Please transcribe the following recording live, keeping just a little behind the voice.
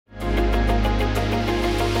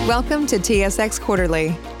Welcome to TSX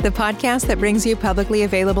Quarterly, the podcast that brings you publicly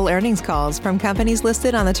available earnings calls from companies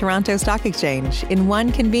listed on the Toronto Stock Exchange in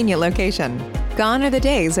one convenient location. Gone are the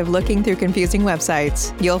days of looking through confusing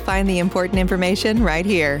websites. You'll find the important information right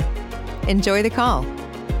here. Enjoy the call.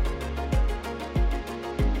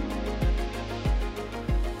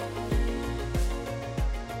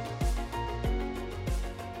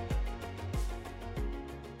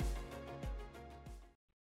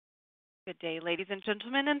 Good day, ladies and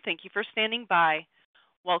gentlemen, and thank you for standing by.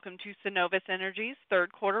 Welcome to Cenovus Energy's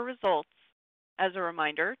third quarter results. As a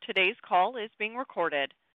reminder, today's call is being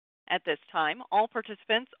recorded. At this time, all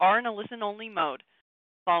participants are in a listen-only mode.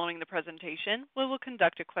 Following the presentation, we will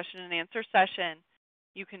conduct a question-and-answer session.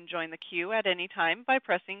 You can join the queue at any time by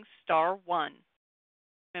pressing star 1.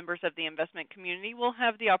 Members of the investment community will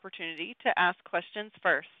have the opportunity to ask questions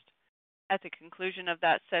first. At the conclusion of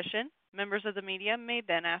that session, members of the media may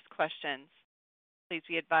then ask questions. Please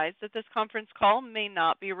be advised that this conference call may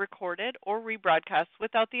not be recorded or rebroadcast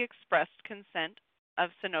without the expressed consent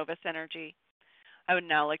of Cenovus Energy. I would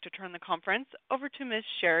now like to turn the conference over to Ms.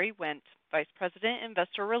 Sherry Wendt, Vice President,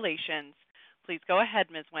 Investor Relations. Please go ahead,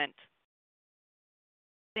 Ms. Wendt.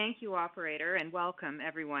 Thank you, Operator, and welcome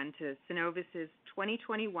everyone to Cenovus's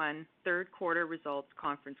 2021 third quarter results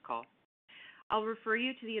conference call. I'll refer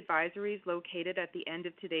you to the advisories located at the end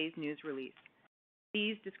of today's news release.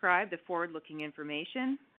 These describe the forward-looking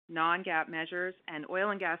information, non-GAAP measures, and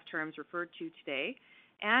oil and gas terms referred to today,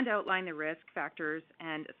 and outline the risk factors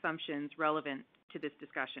and assumptions relevant to this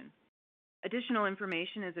discussion. Additional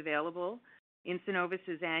information is available in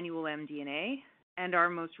Cenovus's annual MD&A and our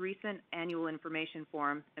most recent annual information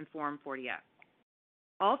form and Form 40F.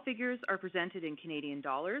 All figures are presented in Canadian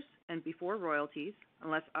dollars and before royalties,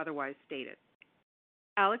 unless otherwise stated.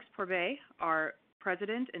 Alex Pourbaix, our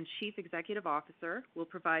President and Chief Executive Officer, will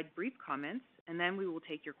provide brief comments, and then we will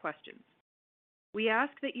take your questions. We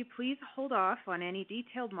ask that you please hold off on any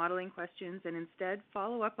detailed modeling questions and instead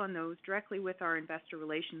follow up on those directly with our investor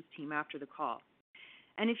relations team after the call.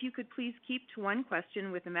 And if you could please keep to one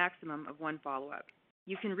question with a maximum of one follow-up.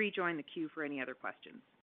 You can rejoin the queue for any other questions.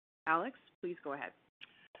 Alex, please go ahead.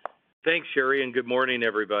 Thanks, Sherry, and good morning,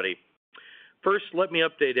 everybody. First, let me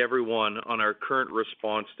update everyone on our current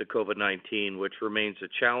response to COVID-19, which remains a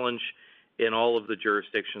challenge in all of the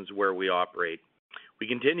jurisdictions where we operate. We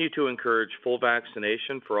continue to encourage full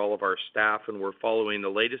vaccination for all of our staff, and we're following the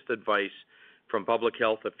latest advice from public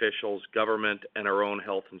health officials, government, and our own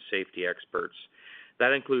health and safety experts.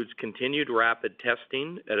 That includes continued rapid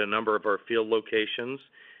testing at a number of our field locations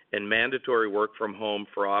and mandatory work from home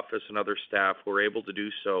for office and other staff who are able to do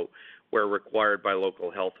so where required by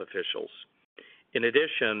local health officials. In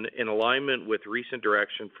addition, in alignment with recent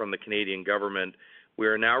direction from the Canadian government, we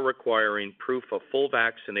are now requiring proof of full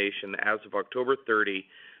vaccination as of October 30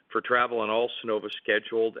 for travel on all Cenovus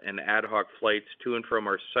scheduled and ad hoc flights to and from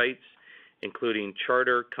our sites, including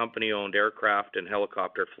charter, company-owned aircraft, and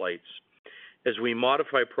helicopter flights. As we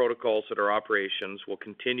modify protocols at our operations, we'll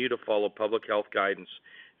continue to follow public health guidance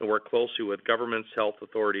and work closely with governments, health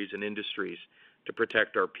authorities, and industries to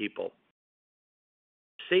protect our people.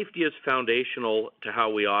 Safety is foundational to how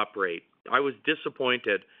we operate. I was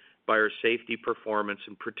disappointed by our safety performance,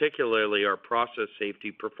 and particularly our process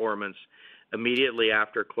safety performance immediately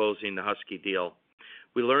after closing the Husky deal.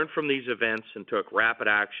 We learned from these events and took rapid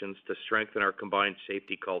actions to strengthen our combined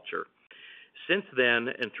safety culture. Since then,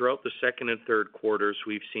 and throughout the second and third quarters,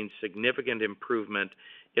 we've seen significant improvement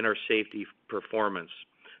in our safety performance.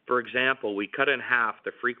 For example, we cut in half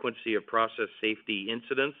the frequency of process safety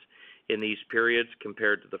incidents in these periods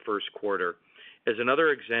compared to the first quarter. As another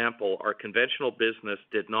example, our conventional business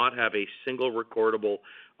did not have a single recordable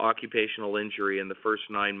occupational injury in the first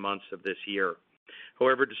 9 months of this year.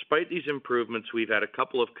 However, despite these improvements, we've had a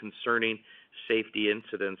couple of concerning safety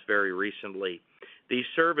incidents very recently. These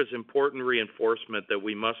serve as important reinforcement that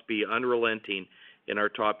we must be unrelenting in our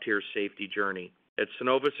top-tier safety journey. At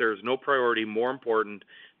Cenovus, there is no priority more important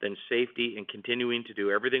than safety and continuing to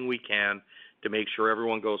do everything we can to make sure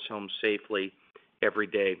everyone goes home safely every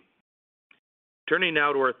day. Turning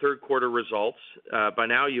now to our third quarter results, by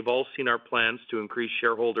now you've all seen our plans to increase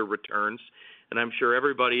shareholder returns, and I'm sure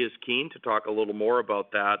everybody is keen to talk a little more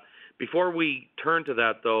about that. Before we turn to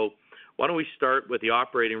that, though, why don't we start with the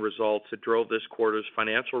operating results that drove this quarter's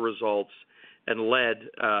financial results and led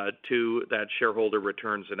to that shareholder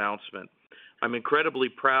returns announcement. I'm incredibly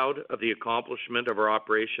proud of the accomplishment of our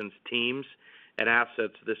operations teams and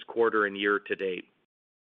assets this quarter and year to date.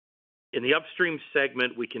 In the upstream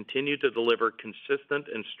segment, we continue to deliver consistent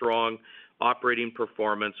and strong operating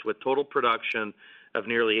performance with total production of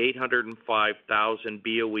nearly 805,000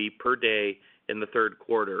 BOE per day in the third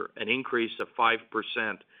quarter, an increase of 5%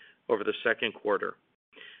 over the second quarter.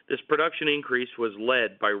 This production increase was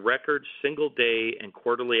led by record single-day and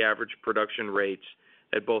quarterly average production rates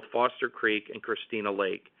at both Foster Creek and Christina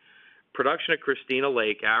Lake. Production at Christina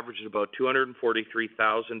Lake averaged about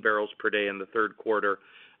 243,000 barrels per day in the third quarter,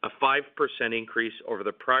 a 5% increase over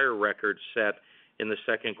the prior record set in the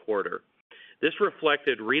second quarter. This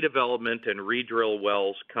reflected redevelopment and redrill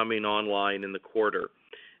wells coming online in the quarter.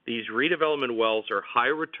 These redevelopment wells are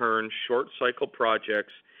high-return, short-cycle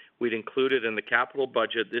projects we'd included in the capital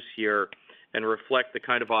budget this year and reflect the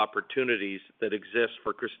kind of opportunities that exist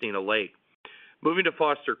for Christina Lake. Moving to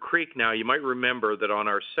Foster Creek now, you might remember that on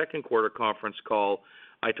our second quarter conference call,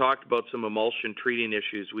 I talked about some emulsion treating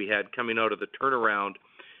issues we had coming out of the turnaround,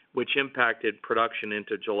 which impacted production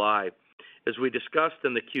into July. As we discussed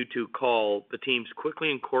in the Q2 call, the teams quickly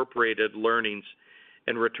incorporated learnings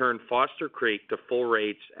and returned Foster Creek to full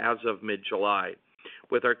rates as of mid-July.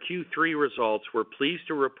 With our Q3 results, we're pleased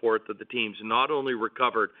to report that the teams not only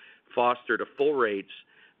recovered Foster to full rates,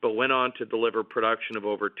 but went on to deliver production of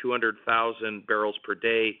over 200,000 barrels per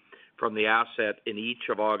day from the asset in each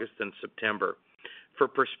of August and September. For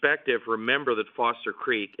perspective, remember that Foster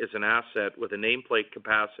Creek is an asset with a nameplate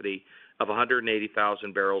capacity of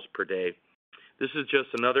 180,000 barrels per day. This is just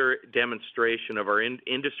another demonstration of our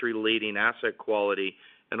industry-leading asset quality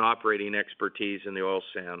and operating expertise in the oil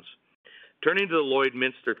sands. Turning to the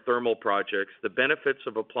Lloydminster thermal projects, the benefits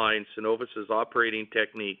of applying Cenovus's operating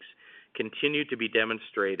techniques continue to be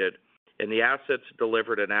demonstrated, and the assets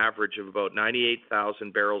delivered an average of about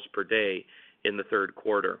 98,000 barrels per day in the third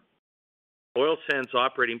quarter. Oil sands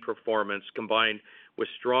operating performance combined with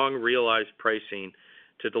strong realized pricing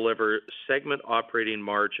to deliver segment operating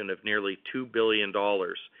margin of nearly $2 billion,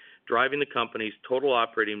 driving the company's total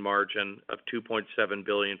operating margin of $2.7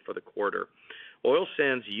 billion for the quarter. Oil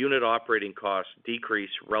sands unit operating costs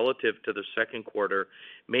decreased relative to the second quarter,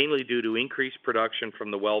 mainly due to increased production from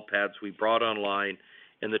the well pads we brought online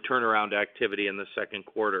and the turnaround activity in the second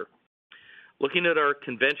quarter. Looking at our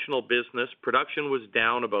conventional business, production was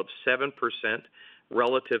down about 7%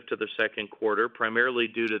 relative to the second quarter, primarily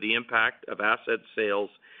due to the impact of asset sales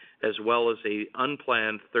as well as an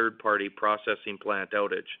unplanned third-party processing plant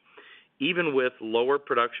outage. Even with lower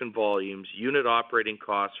production volumes, unit operating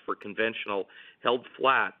costs for conventional held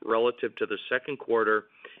flat relative to the second quarter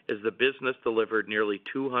as the business delivered nearly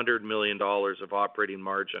 $200 million of operating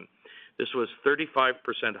margin. This was 35%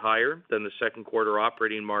 higher than the second quarter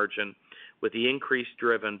operating margin, with the increase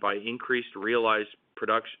driven by increased realized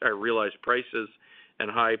prices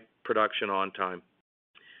and high production on time.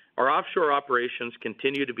 Our offshore operations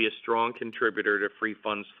continue to be a strong contributor to free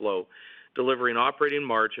funds flow, delivering operating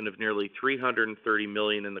margin of nearly $330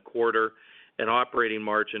 million in the quarter and operating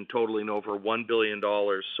margin totaling over $1 billion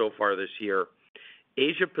so far this year.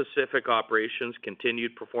 Asia Pacific operations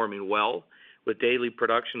continued performing well, with daily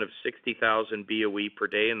production of 60,000 BOE per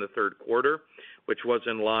day in the third quarter, which was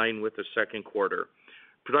in line with the second quarter.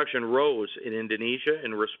 Production rose in Indonesia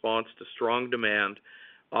in response to strong demand,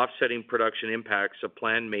 offsetting production impacts of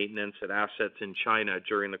planned maintenance at assets in China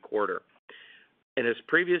during the quarter. And as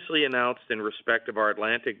previously announced in respect of our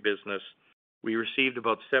Atlantic business, we received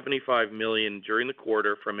about $75 million during the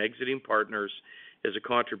quarter from exiting partners as a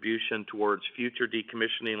contribution towards future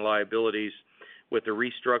decommissioning liabilities with the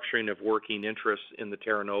restructuring of working interests in the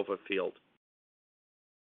Terra Nova field.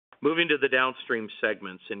 Moving to the downstream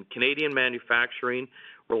segments. In Canadian manufacturing,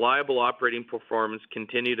 reliable operating performance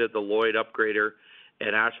continued at the Lloyd Upgrader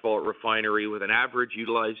and Asphalt Refinery with an average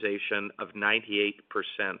utilization of 98%.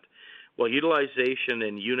 While utilization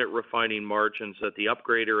and unit refining margins at the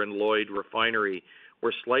Upgrader and Lloyd Refinery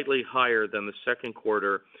were slightly higher than the second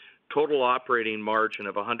quarter, total operating margin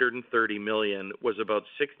of $130 million was about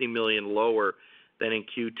 $60 million lower than in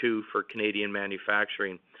Q2 for Canadian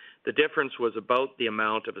manufacturing. The difference was about the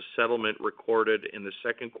amount of a settlement recorded in the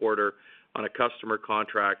second quarter on a customer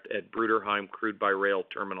contract at Bruderheim Crude by Rail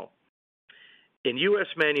Terminal. In U.S.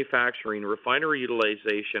 manufacturing, refinery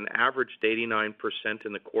utilization averaged 89%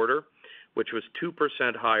 in the quarter, which was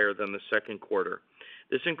 2% higher than the second quarter.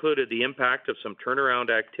 This included the impact of some turnaround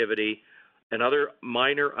activity and other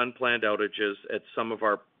minor unplanned outages at some of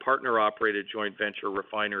our partner-operated joint venture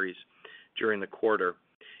refineries during the quarter.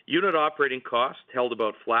 Unit operating costs held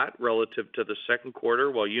about flat relative to the second quarter,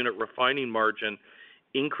 while unit refining margin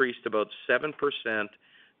increased about 7%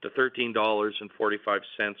 to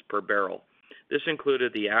 $13.45 per barrel. This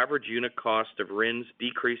included the average unit cost of RINs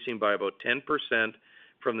decreasing by about 10%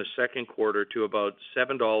 from the second quarter to about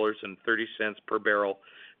 $7.30 per barrel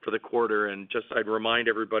for the quarter, and I'd remind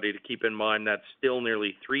everybody to keep in mind that's still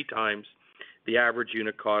nearly 3 times the average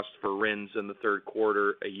unit cost for RINs in the third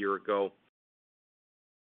quarter a year ago.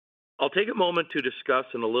 I'll take a moment to discuss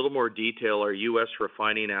in a little more detail our U.S.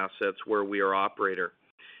 refining assets where we are operator.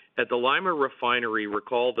 At the Lima refinery,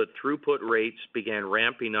 recall that throughput rates began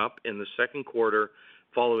ramping up in the second quarter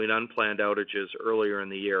following unplanned outages earlier in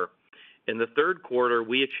the year. In the third quarter,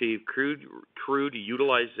 we achieved crude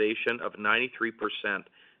utilization of 93%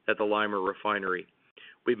 at the Lima refinery.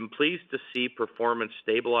 We've been pleased to see performance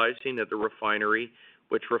stabilizing at the refinery,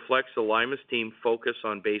 which reflects the Lima's team focus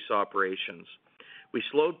on base operations. We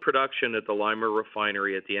slowed production at the Lima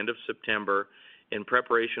refinery at the end of September in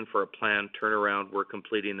preparation for a planned turnaround we're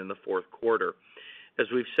completing in the fourth quarter. As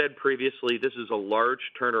we've said previously, this is a large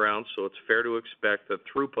turnaround, so it's fair to expect that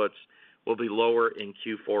throughputs will be lower in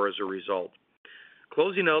Q4 as a result.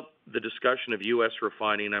 Closing out the discussion of U.S.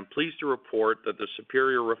 refining, I'm pleased to report that the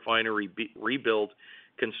Superior Refinery rebuild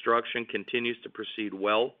construction continues to proceed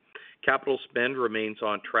well. Capital spend remains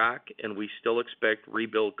on track, and we still expect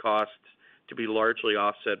rebuild costs to be largely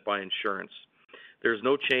offset by insurance. There's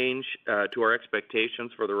no change to our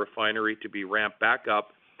expectations for the refinery to be ramped back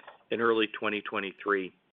up in early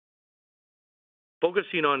 2023.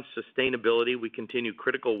 Focusing on sustainability, we continue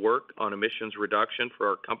critical work on emissions reduction for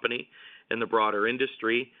our company and the broader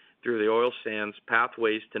industry through the Oil Sands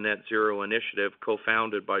Pathways to Net Zero initiative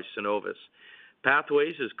co-founded by Cenovus.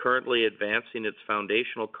 Pathways is currently advancing its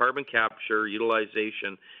foundational carbon capture,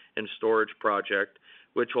 utilization, and storage project,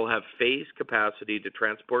 which will have phased capacity to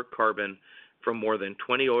transport carbon from more than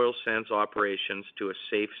 20 oil sands operations to a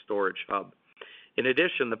safe storage hub. In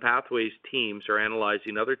addition, the Pathways teams are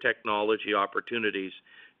analyzing other technology opportunities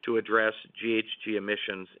to address GHG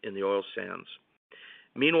emissions in the oil sands.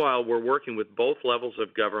 Meanwhile, we're working with both levels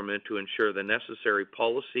of government to ensure the necessary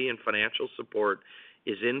policy and financial support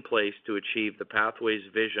is in place to achieve the Pathways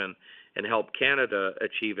vision and help Canada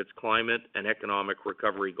achieve its climate and economic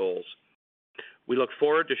recovery goals. We look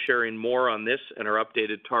forward to sharing more on this and our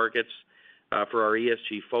updated targets for our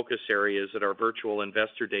ESG focus areas at our virtual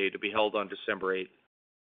Investor Day to be held on December 8th.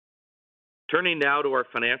 Turning now to our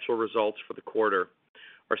financial results for the quarter.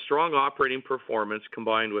 Our strong operating performance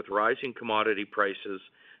combined with rising commodity prices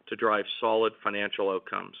to drive solid financial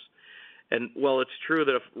outcomes. And while it's true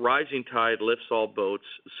that a rising tide lifts all boats,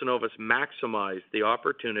 Cenovus maximized the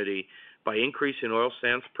opportunity by increasing oil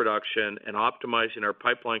sands production and optimizing our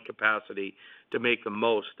pipeline capacity to make the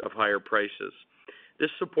most of higher prices. This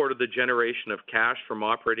supported the generation of cash from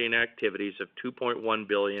operating activities of $2.1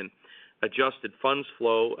 billion, adjusted funds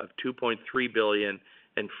flow of $2.3 billion,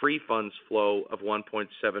 and free funds flow of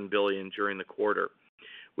 $1.7 billion during the quarter.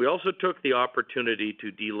 We also took the opportunity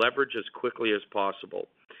to deleverage as quickly as possible.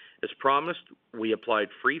 As promised, we applied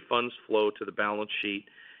free funds flow to the balance sheet,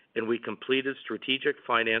 and we completed strategic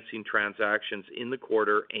financing transactions in the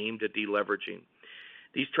quarter aimed at deleveraging.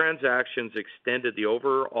 These transactions extended the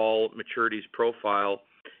overall maturities profile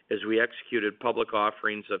as we executed public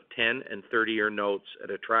offerings of 10 and 30-year notes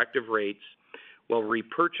at attractive rates while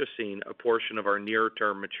repurchasing a portion of our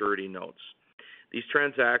near-term maturity notes. These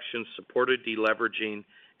transactions supported deleveraging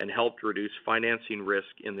and helped reduce financing risk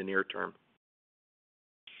in the near term.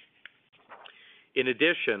 In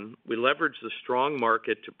addition, we leveraged the strong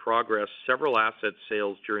market to progress several asset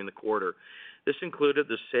sales during the quarter. This included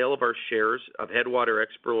the sale of our shares of Headwater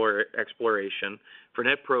Exploration for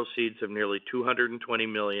net proceeds of nearly $220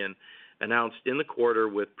 million, announced in the quarter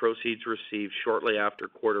with proceeds received shortly after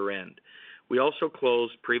quarter end. We also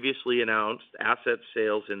closed previously announced asset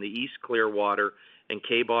sales in the East Clearwater and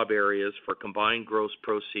Kaybob areas for combined gross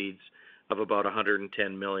proceeds of about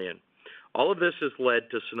 $110 million. All of this has led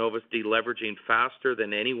to Cenovus deleveraging faster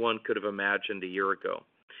than anyone could have imagined a year ago.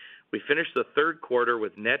 We finished the third quarter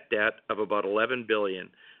with net debt of about $11 billion,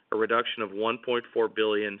 a reduction of $1.4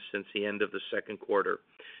 billion since the end of the second quarter.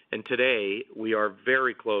 And today, we are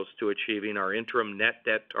very close to achieving our interim net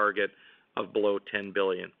debt target of below $10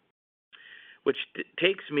 billion. Which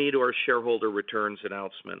takes me to our shareholder returns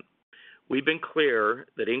announcement. We've been clear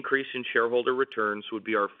that increasing shareholder returns would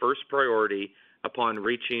be our first priority upon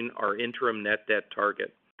reaching our interim net debt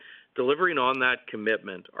target. Delivering on that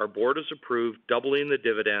commitment, our board has approved doubling the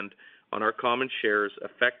dividend on our common shares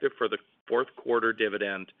effective for the fourth quarter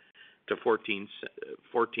dividend to 14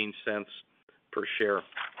 cents per share.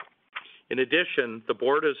 In addition, the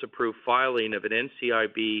board has approved filing of an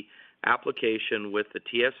NCIB application with the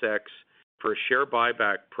TSX for a share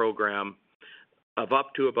buyback program of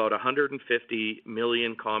up to about 150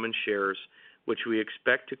 million common shares, which we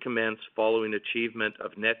expect to commence following achievement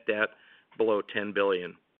of net debt below $10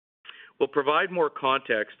 billion. We'll provide more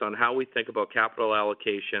context on how we think about capital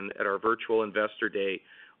allocation at our virtual Investor Day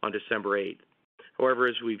on December 8th. However,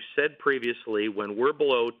 as we've said previously, when we're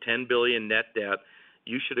below $10 billion net debt,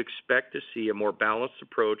 you should expect to see a more balanced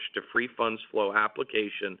approach to free funds flow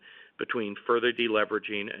application between further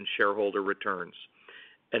deleveraging and shareholder returns.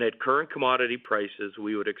 And at current commodity prices,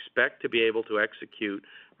 we would expect to be able to execute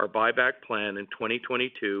our buyback plan in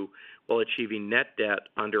 2022 while achieving net debt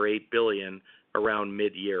under $8 billion around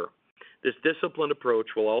mid-year. This disciplined approach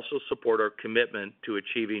will also support our commitment to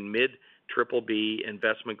achieving mid-BBB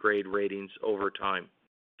investment-grade ratings over time.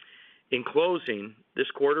 In closing,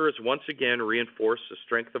 this quarter has once again reinforced the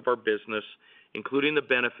strength of our business, including the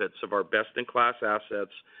benefits of our best-in-class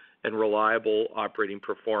assets and reliable operating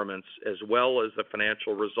performance, as well as the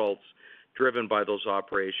financial results driven by those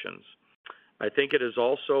operations. I think it has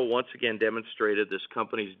also once again demonstrated this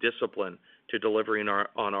company's discipline to delivering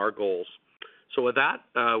on our goals. So with that,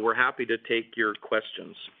 we're happy to take your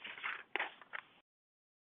questions.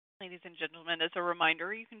 Ladies and gentlemen, as a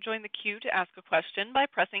reminder, you can join the queue to ask a question by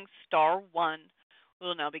pressing *1. We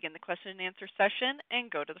will now begin the question and answer session and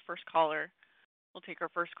go to the first caller. We'll take our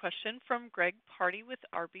first question from Greg Pardy with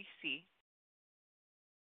RBC.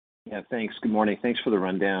 Yeah, thanks. Good morning. Thanks for the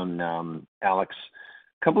rundown, Alex.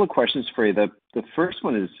 A couple of questions for you. The first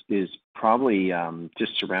one is probably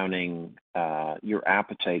just surrounding your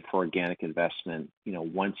appetite for organic investment. You know,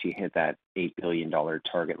 once you hit that $8 billion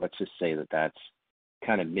target, let's just say that's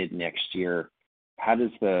kind of mid next year. How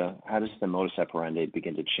does the modus operandi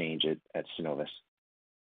begin to change at Cenovus?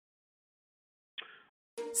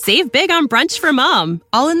 Save big on brunch for mom,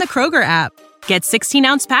 all in the Kroger app. Get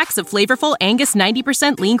 16-ounce packs of flavorful Angus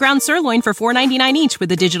 90% lean ground sirloin for $4.99 each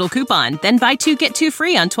with a digital coupon. Then buy 2, get 2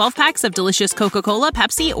 free on 12 packs of delicious Coca-Cola,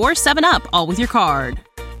 Pepsi, or 7-Up, all with your card.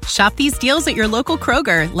 Shop these deals at your local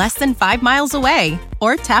Kroger, less than 5 miles away.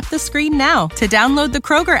 Or tap the screen now to download the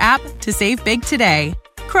Kroger app to save big today.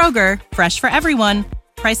 Kroger, fresh for everyone.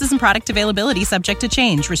 Prices and product availability subject to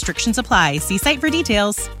change. Restrictions apply. See site for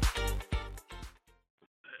details.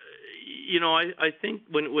 You know, I think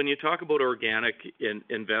when you talk about organic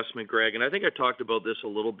investment, Greg, and I think I talked about this a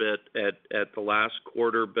little bit at the last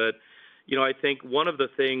quarter, but you know, I think one of the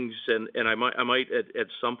things, and I might at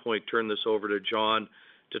some point turn this over to John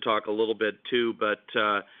to talk a little bit too, but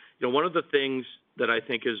you know, one of the things that I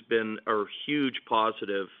think has been a huge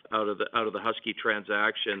positive out of the Husky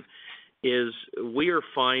transaction is we are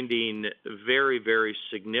finding very, very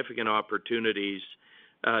significant opportunities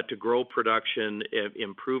to grow production,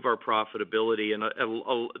 improve our profitability, and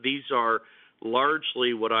these are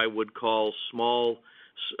largely what I would call smaller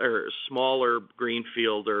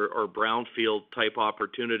greenfield or brownfield type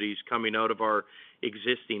opportunities coming out of our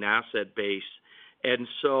existing asset base. And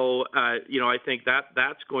so, you know, I think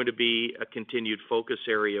that's going to be a continued focus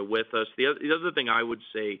area with us. The other thing I would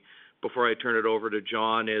say before I turn it over to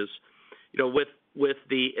John is, you know, with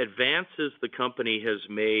the advances the company has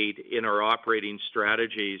made in our operating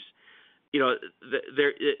strategies, you know,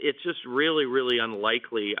 it's just really, really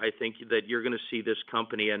unlikely, I think, that you're going to see this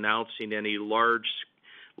company announcing any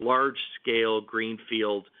large-scale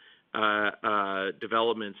greenfield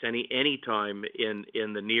developments any time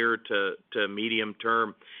in the near to medium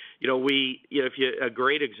term. You know, a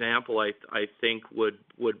great example I think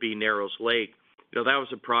would be Narrows Lake. You know, that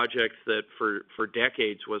was a project that for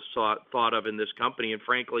decades was thought of in this company, and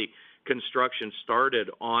frankly, construction started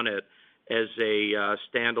on it as a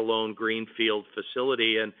standalone greenfield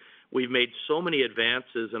facility, and we've made so many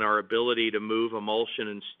advances in our ability to move emulsion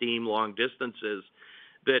and steam long distances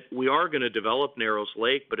that we are going to develop Narrows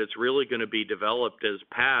Lake, but it's really going to be developed as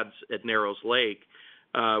pads at Narrows Lake,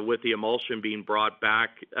 with the emulsion being brought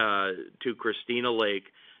back to Christina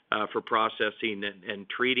Lake for processing and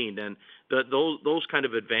treating. And those kind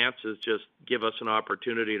of advances just give us an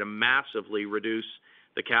opportunity to massively reduce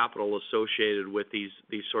the capital associated with these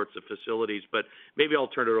sorts of facilities. But maybe I'll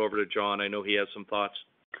turn it over to John. I know he has some thoughts.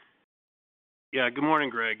 Yeah, good morning,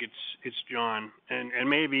 Greg. It's John. And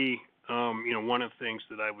maybe you know, one of the things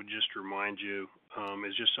that I would just remind you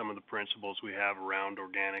is just some of the principles we have around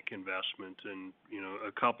organic investment. And, you know,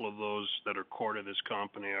 a couple of those that are core to this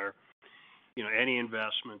company are, you know, any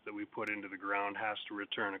investment that we put into the ground has to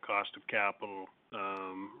return a cost of capital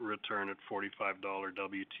return at $45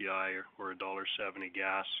 WTI or $1.70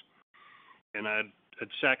 gas. And I'd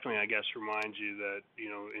secondly, I guess, remind you that, you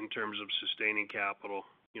know, in terms of sustaining capital,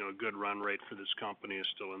 you know, a good run rate for this company is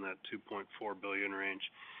still in that $2.4 billion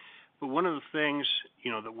range. But one of the things,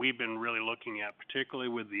 you know, that we've been really looking at, particularly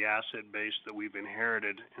with the asset base that we've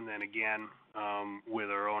inherited, and then again with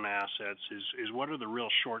our own assets, is what are the real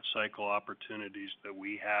short cycle opportunities that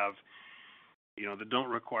we have that don't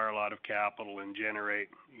require a lot of capital and generate,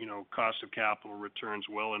 cost of capital returns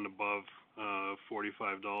well and above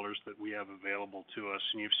 $45 that we have available to us.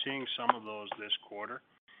 And you've seen some of those this quarter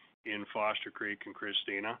in Foster Creek and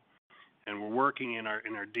Christina. And we're working in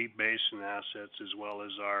our deep basin assets as well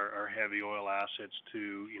as our heavy oil assets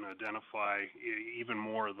to identify even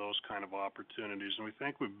more of those kind of opportunities. And we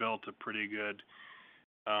think we've built a pretty good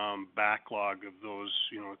backlog of those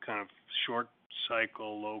kind of short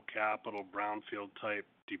cycle, low capital, brownfield type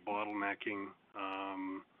debottlenecking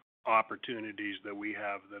opportunities that we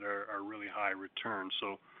have that are really high return.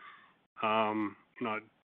 So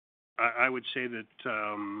I would say that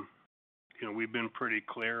we've been pretty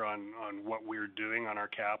clear on what we're doing on our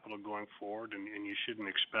capital going forward, and you shouldn't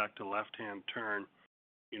expect a left-hand turn,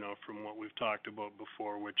 from what we've talked about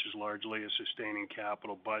before, which is largely a sustaining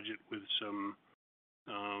capital budget with some,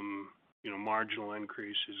 marginal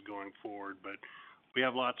increases going forward. But we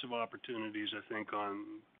have lots of opportunities, I think, on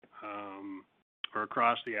or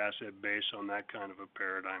across the asset base on that kind of a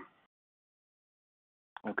paradigm.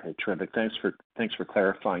 Okay, terrific. Thanks for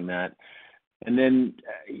clarifying that. And then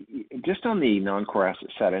just on the non-core asset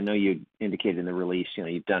side, I know you indicated in the release,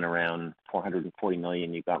 you've done around $440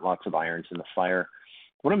 million. You've got lots of irons in the fire.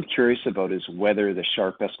 What I'm curious about is whether the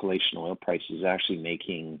sharp escalation in oil prices is actually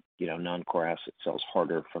making, non-core asset sales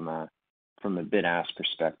harder from a bid-ask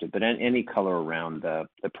perspective. But any color around the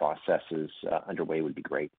processes underway would be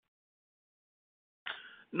great.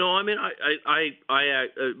 No, I mean, I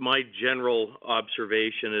my general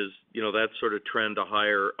observation is, that sort of trend to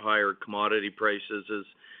higher commodity prices has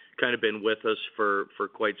kind of been with us for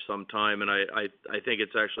quite some time, and I think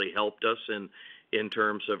it's actually helped us in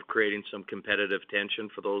terms of creating some competitive tension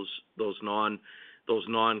for those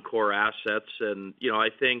non-core assets. And I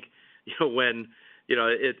think when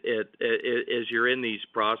as you're in these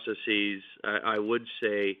processes, I would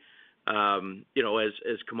say.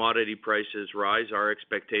 As commodity prices rise, our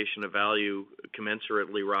expectation of value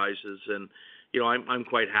commensurately rises, and I'm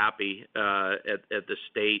quite happy at the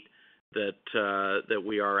state that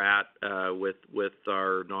we are at with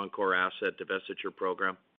our non-core asset divestiture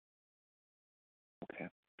program. Okay,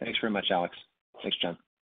 thanks very much, Alex. Thanks, John.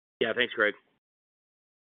 Yeah, thanks, Greg.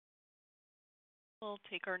 We'll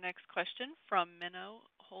take our next question from Menno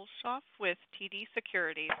Hulshof with TD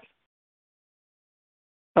Securities.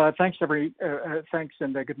 Thanks,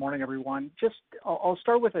 and good morning, everyone. I'll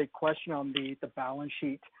start with a question on the balance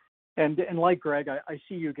sheet. And like Greg, I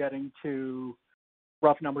see you getting to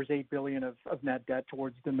rough numbers, $8 billion of net debt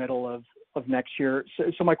towards the middle of next year.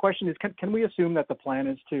 So my question is, can we assume that the plan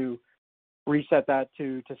is to reset that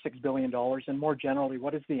to $6 billion? And more generally,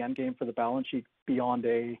 what is the end game for the balance sheet beyond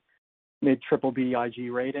a mid-triple-B IG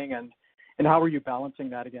rating? And how are you balancing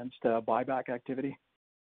that against buyback activity?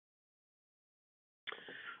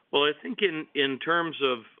 Well, I think in terms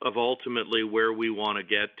of ultimately where we want to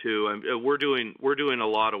get to, we're doing a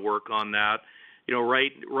lot of work on that.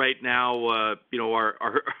 Right now, our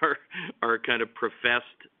kind of professed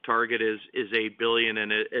target is $8 billion,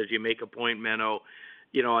 and as you make a point, Menno,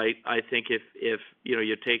 I think if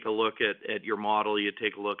you take a look at your model, you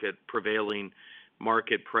take a look at prevailing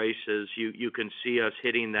market prices, you can see us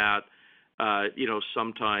hitting that,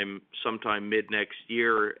 sometime mid next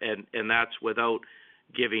year, and that's without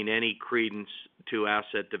giving any credence to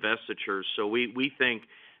asset divestitures. So we think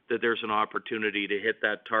that there's an opportunity to hit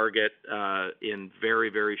that target in very,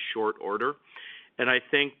 very short order. And I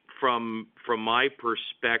think from my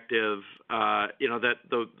perspective, that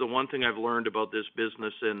the one thing I've learned about this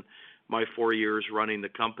business in my 4 years running the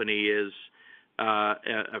company is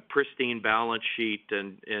a pristine balance sheet,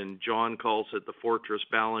 and John calls it the fortress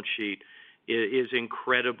balance sheet, is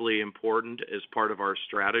incredibly important as part of our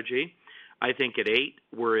strategy. I think at 8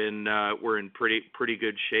 we're in pretty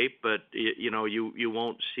good shape, but you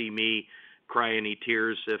won't see me cry any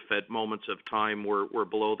tears if at moments of time we're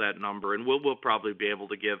below that number, and we'll probably be able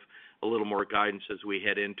to give a little more guidance as we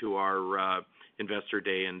head into our investor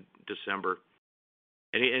day in December.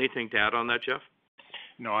 Anything to add on that, Jeff?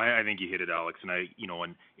 No, I think you hit it, Alex. And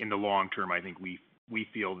in the long term, I think we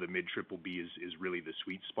feel the mid triple B is really the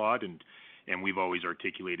sweet spot, and we've always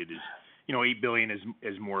articulated as $8 billion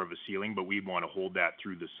is more of a ceiling, but we want to hold that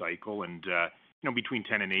through the cycle. And between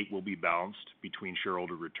 10 and 8 will be balanced between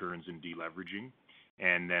shareholder returns and deleveraging,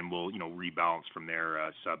 and then we'll rebalance from there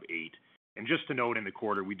sub 8. And just to note, in the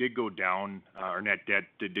quarter we did go down, our net debt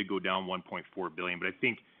did go down $1.4 billion. But I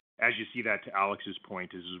think as you see that, to Alex's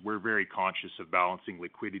point, is we're very conscious of balancing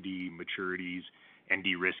liquidity, maturities, and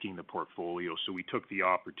de-risking the portfolio. So we took the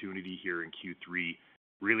opportunity here in Q3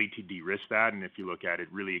 really to de-risk that, and if you look at it,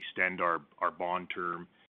 really extend our bond term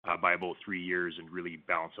by about 3 years and really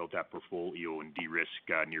balance out that portfolio and de-risk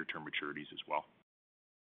near-term maturities as well.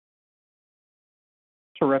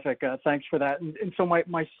 Terrific. Thanks for that. And so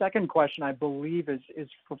my second question, I believe, is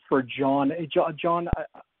for John. Hey, John,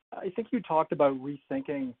 I think you talked about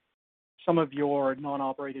rethinking some of your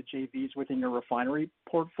non-operated JVs within your refinery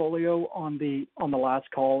portfolio on the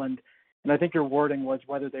last call, and I think your wording was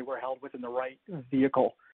whether they were held within the right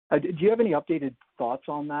vehicle. Do you have any updated thoughts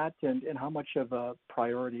on that, and how much of a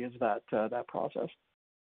priority is that process?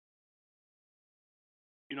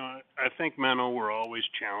 You know, I think, Menno, we're always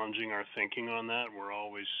challenging our thinking on that. We're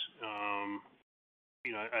always,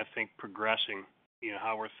 I think progressing,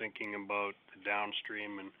 how we're thinking about the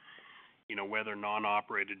downstream and, whether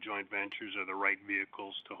non-operated joint ventures are the right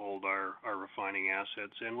vehicles to hold our refining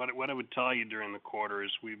assets. And what I would tell you during the quarter is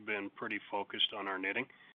we've been pretty focused on our knitting,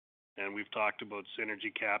 and we've talked about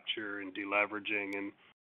synergy capture and deleveraging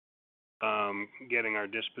and getting our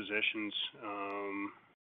dispositions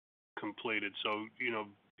completed. So,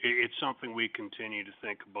 it's something we continue to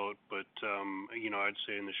think about, but, I'd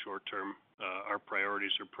say in the short term, our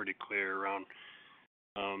priorities are pretty clear around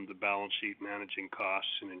the balance sheet, managing costs,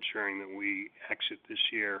 and ensuring that we exit this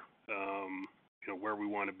year, where we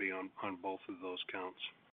want to be on both of those counts.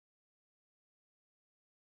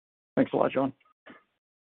 Thanks a lot, John.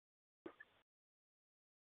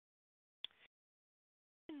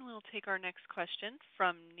 And we'll take our next question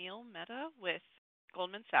from Neil Mehta with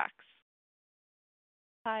Goldman Sachs.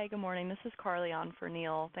 Hi, good morning. This is Carly on for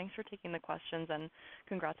Neil. Thanks for taking the questions and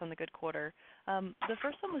congrats on the good quarter. The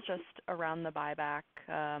first one was just around the buyback,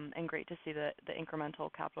 and great to see the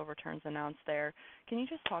incremental capital returns announced there. Can you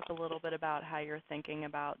just talk a little bit about how you're thinking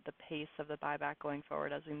about the pace of the buyback going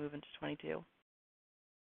forward as we move into 22?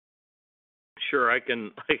 Sure, I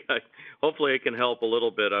can. Hopefully, I can help a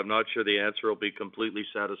little bit. I'm not sure the answer will be completely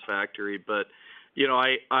satisfactory, but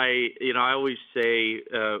I always say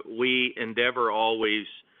we endeavor always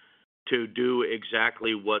to do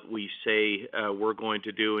exactly what we say we're going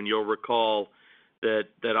to do, and you'll recall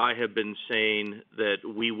that I have been saying that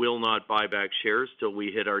we will not buy back shares till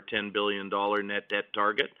we hit our $10 billion net debt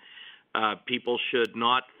target. People should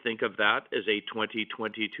not think of that as a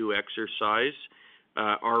 2022 exercise.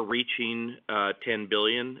 Our reaching $10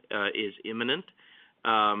 billion is imminent.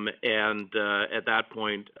 And at that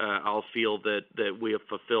point, I'll feel that we have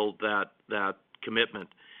fulfilled that commitment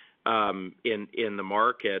in the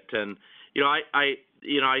market. And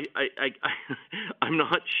I'm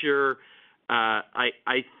not sure.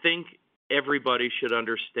 I think everybody should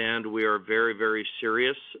understand we are very, very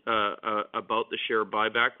serious about the share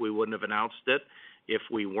buyback. We wouldn't have announced it if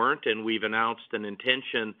we weren't, and we've announced an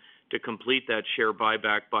intention to complete that share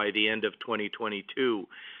buyback by the end of 2022.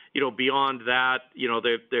 Beyond that,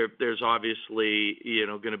 there's obviously,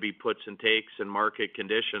 going to be puts and takes and market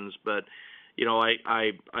conditions, but,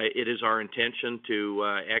 it is our intention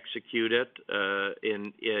to execute it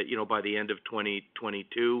by the end of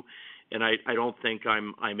 2022, and I don't think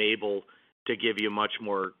I'm able to give you much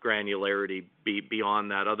more granularity beyond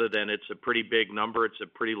that, other than it's a pretty big number, it's a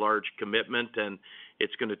pretty large commitment, and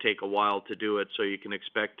it's going to take a while to do it, so you can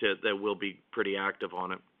expect that we'll be pretty active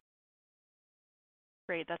on it.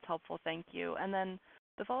 Great, that's helpful, thank you. And then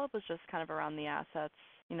the follow-up was just kind of around the assets.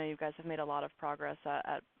 You guys have made a lot of progress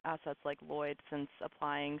at assets like Lloyd since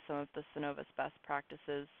applying some of the Cenovus best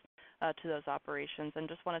practices to those operations, and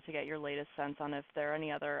just wanted to get your latest sense on if there are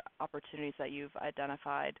any other opportunities that you've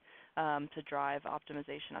identified to drive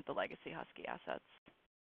optimization at the legacy Husky assets.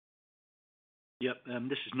 Yep,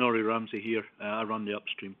 this is Norrie Ramsay here. I run the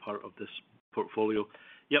upstream part of this portfolio.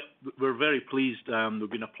 Yep, we're very pleased. We've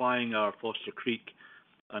been applying our Foster Creek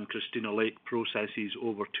and Christina Lake processes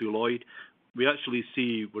over to Lloyd. We actually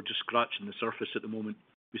see we're just scratching the surface at the moment.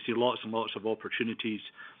 We see lots and lots of opportunities.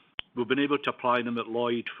 We've been able to apply them at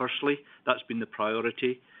Lloyd firstly. That's been the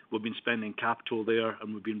priority. We've been spending capital there,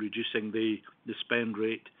 and we've been reducing the spend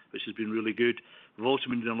rate, which has been really good. We've also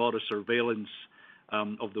been doing a lot of surveillance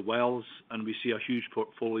of the wells, and we see a huge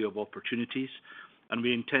portfolio of opportunities. And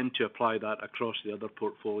we intend to apply that across the other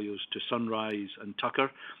portfolios to Sunrise and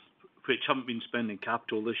Tucker, which haven't been spending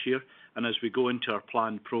capital this year. And as we go into our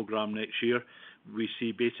planned program next year, we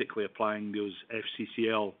see basically applying those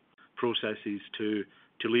FCCL processes to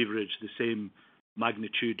leverage the same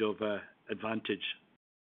magnitude of advantage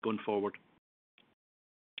going forward.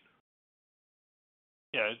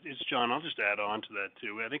 Yeah, it's John. I'll just add on to that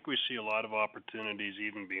too. I think we see a lot of opportunities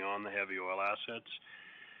even beyond the heavy oil assets.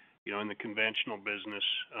 In the conventional business,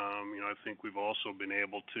 I think we've also been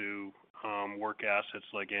able to work assets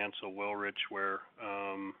like Ansel Wilrich, where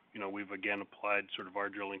we've again applied sort of our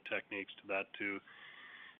drilling techniques to that to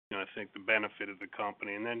I think the benefit of the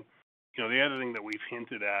company. And then, the other thing that we've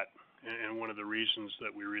hinted at, and one of the reasons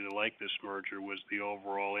that we really like this merger was the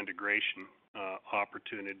overall integration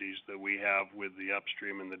opportunities that we have with the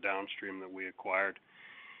upstream and the downstream that we acquired.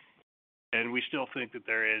 And we still think that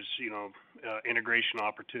there is, integration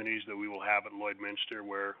opportunities that we will have at Lloydminster,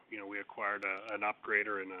 where we acquired an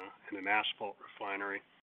upgrader and an asphalt refinery.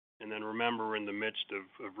 And then remember, we're in the midst of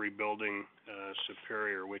rebuilding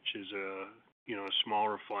Superior, which is a small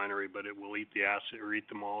refinery, but it will eat the acid or eat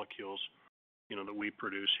the molecules, that we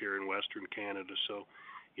produce here in Western Canada. So,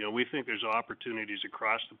 we think there's opportunities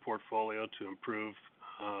across the portfolio to improve,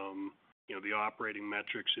 the operating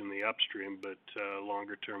metrics in the upstream, but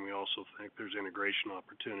longer term, we also think there's integration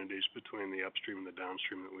opportunities between the upstream and the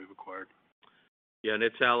downstream that we've acquired. Yeah, and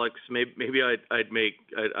it's Alex. Maybe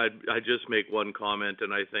I'd just make one comment,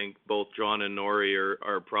 and I think both John and Nori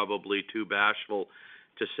are probably too bashful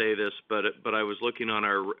to say this, but I was looking on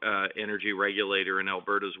our energy regulator in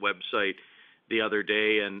Alberta's website the other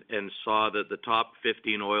day and saw that the top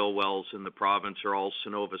 15 oil wells in the province are all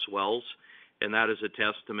Cenovus wells, and that is a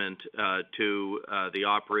testament to the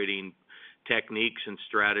operating techniques and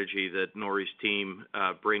strategy that Nori's team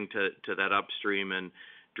bring to that upstream, and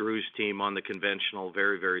Drew's team on the conventional,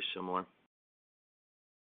 very, very similar.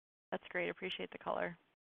 That's great. Appreciate the color.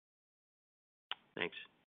 Thanks.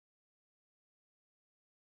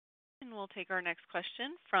 And we'll take our next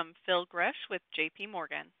question from Phil Gresh with J.P.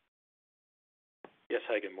 Morgan. Yes,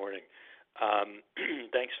 hi, good morning.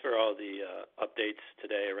 Thanks for all the updates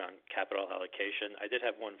today around capital allocation. I did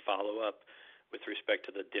have one follow-up with respect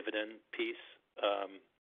to the dividend piece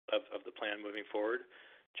of the plan moving forward.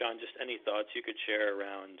 John, just any thoughts you could share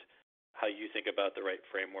around how you think about the right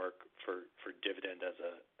framework for dividend as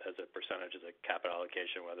a percentage of the capital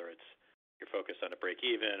allocation, whether it's you're focused on a break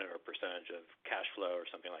even or a percentage of cash flow or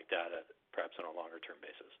something like that, perhaps on a longer term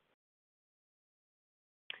basis?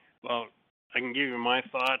 Well, I can give you my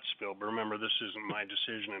thoughts, Phil, but remember, this isn't my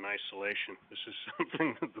decision in isolation. This is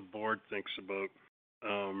something that the board thinks about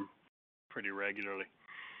pretty regularly.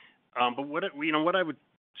 But what I would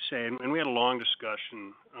say, and we had a long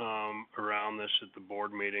discussion around this at the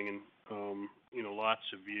board meeting, and lots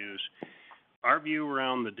of views. Our view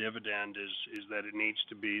around the dividend is that it needs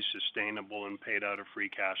to be sustainable and paid out of free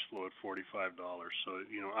cash flow at $45. So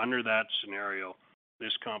under that scenario,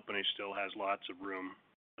 this company still has lots of room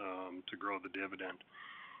to grow the dividend.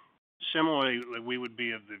 Similarly, we would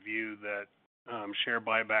be of the view that share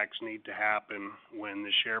buybacks need to happen when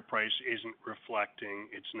the share price isn't reflecting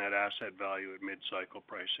its net asset value at mid-cycle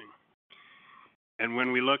pricing. And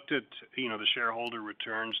when we looked at the shareholder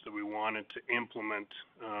returns that we wanted to implement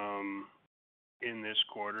in this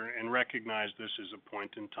quarter, and recognize this is a point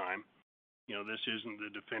in time, this isn't the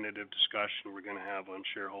definitive discussion we're going to have on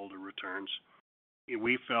shareholder returns.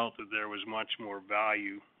 We felt that there was much more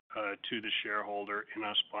value to the shareholder in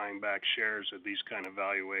us buying back shares at these kind of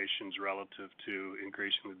valuations relative to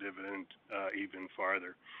increasing the dividend even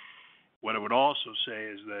farther. What I would also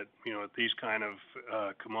say is that, at these kind of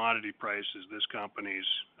commodity prices, this company's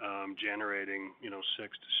generating, $600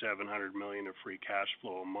 to $700 million of free cash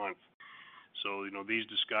flow a month. So, these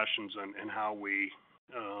discussions and how we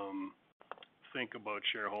think about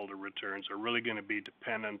shareholder returns are really going to be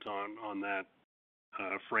dependent on that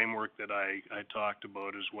framework that I talked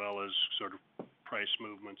about, as well as sort of price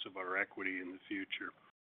movements of our equity in the future.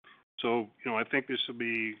 So, I think this will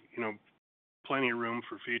be, plenty of room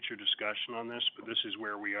for future discussion on this, but this is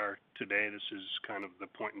where we are today. This is kind of the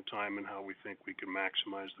point in time and how we think we can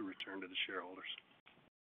maximize the return to the shareholders.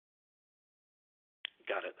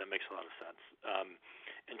 Got it. That makes a lot of sense.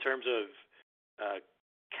 In terms of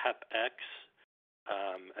CapEx,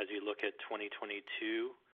 as you look at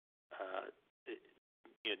 2022,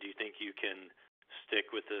 do you think you can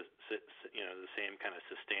stick with the same kind of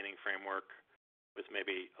sustaining framework with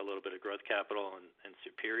maybe a little bit of growth capital and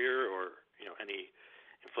Superior, or any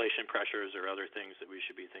inflation pressures or other things that we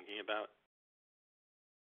should be thinking about?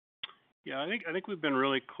 Yeah, I think we've been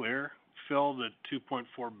really clear, Phil, that $2.4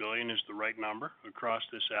 billion is the right number across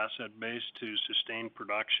this asset base to sustain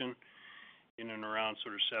production in and around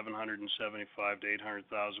sort of 775 to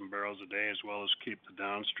 800,000 barrels a day, as well as keep the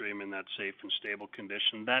downstream in that safe and stable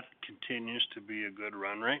condition. That continues to be a good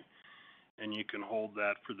run rate, and you can hold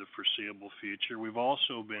that for the foreseeable future. We've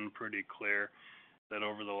also been pretty clear that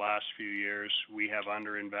over the last few years we have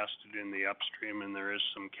underinvested in the upstream, and there is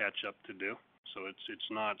some catch up to do. So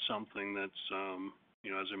it's not something that's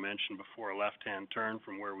as I mentioned before, a left-hand turn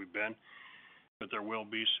from where we've been, but there will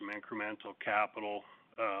be some incremental capital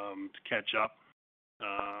to catch up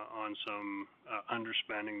on some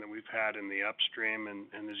underspending that we've had in the upstream, and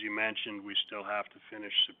as you mentioned, we still have to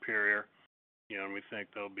finish Superior, and we think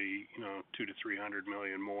there'll be, $200 to $300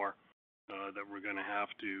 million more that we're going to have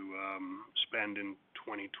to spend in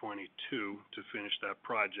 2022 to finish that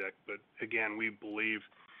project. But again, we believe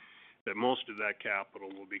that most of that capital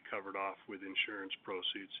will be covered off with insurance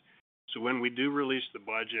proceeds. So when we do release the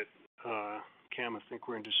budget, Cam, I think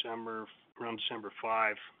we're in December, around December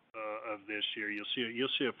 5 of this year.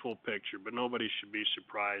 You'll see a full picture, but nobody should be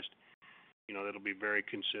surprised. That'll be very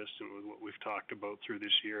consistent with what we've talked about through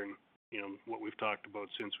this year, and what we've talked about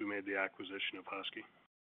since we made the acquisition of Husky.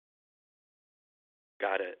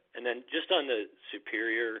 Got it. And then just on the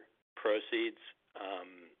Superior proceeds,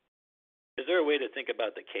 is there a way to think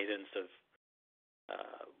about the cadence of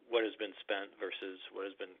what has been spent versus what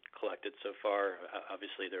has been collected so far?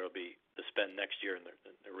 Obviously, there will be the spend next year and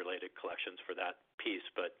the related collections for that piece,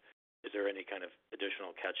 but is there any kind of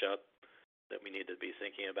additional catch-up that we need to be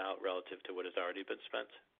thinking about relative to what has already been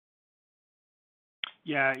spent?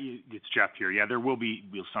 Yeah, it's Jeff here. Yeah, there will be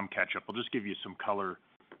some catch-up. I'll just give you some color.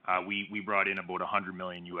 We brought in about $100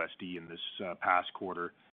 million USD in this past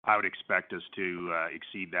quarter. I would expect us to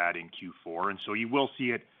exceed that in Q4, and so you will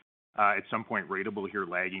see it at some point ratable here,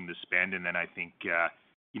 lagging the spend, and then I think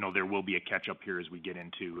there will be a catch-up here as we get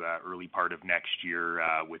into early part of next year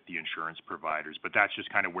with the insurance providers. But that's just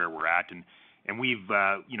kind of where we're at, and we've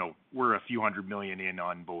we're a few $100 million in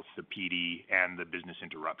on both the PD and the business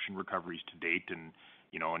interruption recoveries to date, and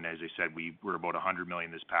as I said, we're about $100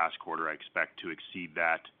 million this past quarter. I expect to exceed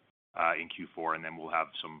that in Q4, and then we'll have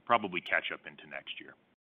some probably catch up into next year.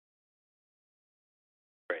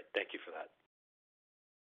 Great, thank you for that.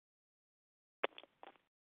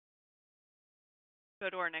 Go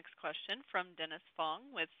to our next question from Dennis Fong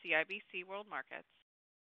with CIBC World Markets.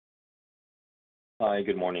 Hi,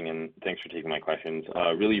 good morning, and thanks for taking my questions.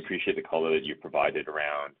 Really appreciate the color that you provided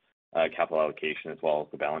around capital allocation as well as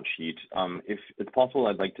the balance sheet. If it's possible,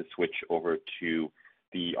 I'd like to switch over to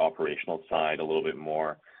the operational side a little bit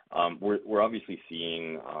more. We're obviously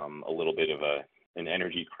seeing a little bit of an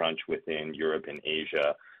energy crunch within Europe and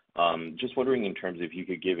Asia. Just wondering, in terms of if you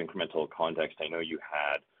could give incremental context. I know you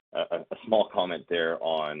had a small comment there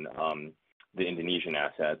on the Indonesian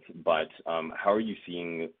assets, but how are you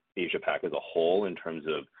seeing Asia Pac as a whole in terms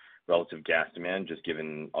of relative gas demand, just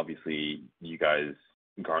given obviously you guys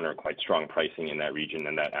garner quite strong pricing in that region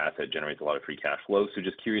and that asset generates a lot of free cash flow. So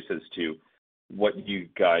just curious as to what you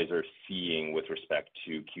guys are seeing with respect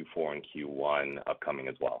to Q4 and Q1 upcoming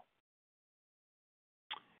as well.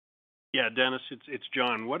 Yeah, Dennis, it's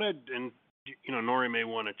John. Nori may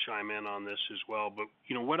want to chime in on this as well, but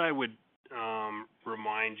what I would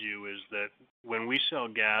remind you is that when we sell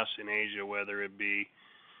gas in Asia, whether it be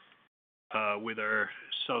with our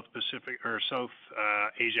South Pacific or South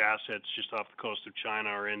Asia assets just off the coast of China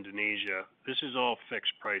or Indonesia, this is all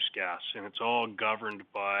fixed price gas, and it's all governed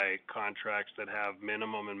by contracts that have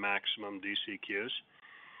minimum and maximum DCQs.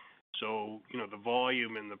 So, the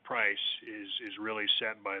volume and the price is really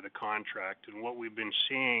set by the contract. And what we've been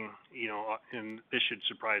seeing, and this should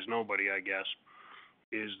surprise nobody, I guess,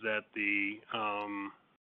 is that the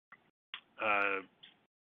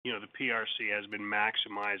PRC has been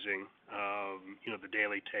maximizing, the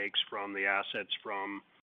daily takes from the assets from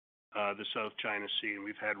the South China Sea, and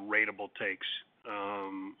we've had ratable takes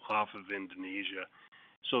off of Indonesia.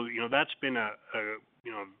 So, that's been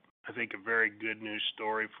I think a very good news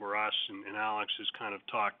story for us, and Alex has kind of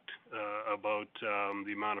talked about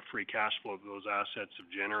the amount of free cash flow those assets have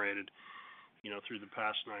generated, through the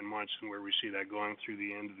past 9 months, and where we see that going through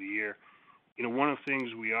the end of the year. One of the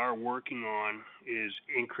things we are working on is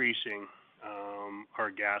increasing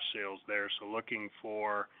our gas sales there. So looking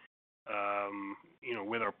for,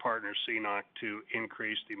 with our partner CNOOC to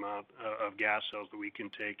increase the amount of gas sales that we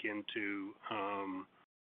can take into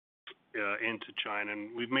China.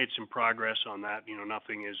 And we've made some progress on that.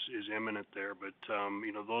 Nothing is imminent there, but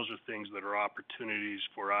those are things that are opportunities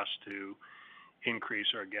for us to increase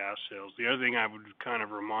our gas sales. The other thing I would kind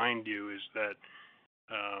of remind you is that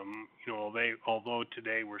although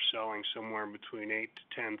today we're selling somewhere between 8,000 to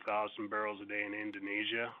 10,000 barrels a day in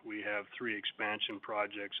Indonesia, we have 3 expansion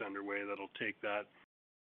projects underway that'll take that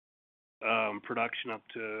production up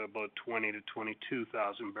to about 20,000 to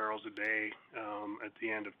 22,000 barrels a day at the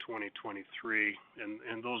end of 2023.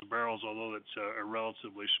 And those barrels, although it's a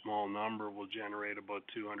relatively small number, will generate about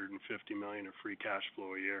 $250 million of free cash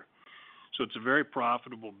flow a year. So it's a very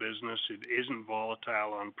profitable business. It isn't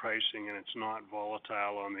volatile on pricing, and it's not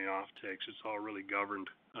volatile on the offtakes. It's all really governed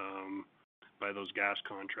by those gas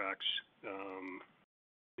contracts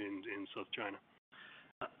in South China.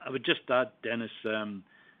 I would just add, Dennis,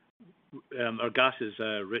 our gas is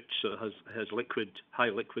rich, so it has high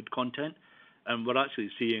liquid content, and we're actually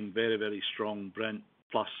seeing very, very strong Brent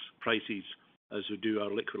plus prices as we do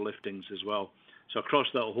our liquid liftings as well. So across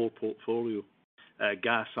that whole portfolio,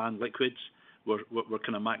 gas and liquids, we're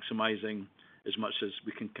kind of maximising as much as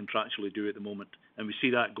we can contractually do at the moment, and we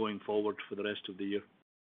see that going forward for the rest of the year.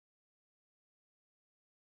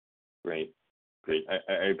 Great.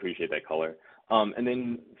 I appreciate that color. And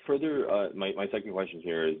then further, my second question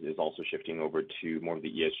here is also shifting over to more of the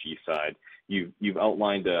ESG side. You've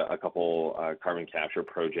outlined a couple carbon capture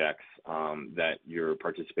projects that you're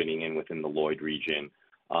participating in within the Lloyd region,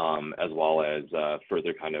 as well as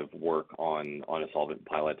further kind of work on a solvent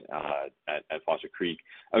pilot at Foster Creek.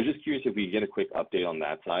 I was just curious if we could get a quick update on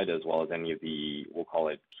that side, as well as any of the, we'll call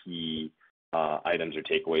it, key items or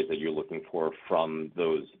takeaways that you're looking for from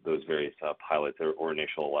those various pilots or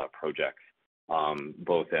initial projects,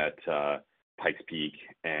 both at Pikes Peak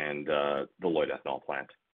and the Lloyd ethanol plant.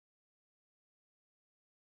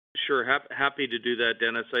 Sure, happy to do that,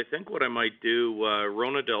 Dennis. I think what I might do,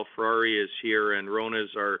 Rhona DelFrari is here, and Rhona is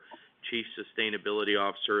our Chief Sustainability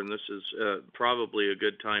Officer, and this is probably a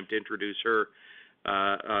good time to introduce her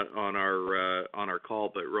on our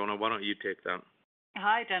call. But Rhona, why don't you take that?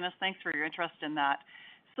 Hi, Dennis. Thanks for your interest in that.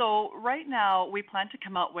 So right now, we plan to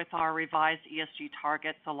come out with our revised ESG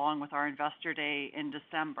targets along with our Investor Day in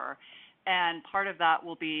December. And part of that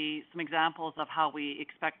will be some examples of how we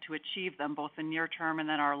expect to achieve them, both the near term and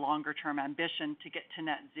then our longer term ambition to get to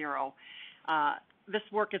net zero. This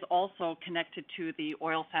work is also connected to the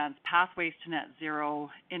Oil Sands Pathways to Net Zero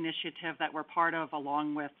initiative that we're part of,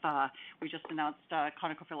 along with, we just announced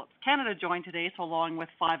ConocoPhillips Canada joined today, so along with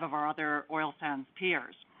 5 of our other oil sands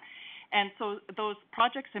peers. And so those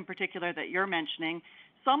projects in particular that you're mentioning,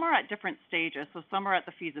 some are at different stages. So some are at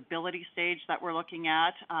the feasibility stage that we're looking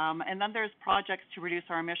at. And then there's projects to reduce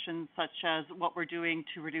our emissions, such as what we're doing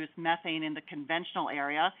to reduce methane in the conventional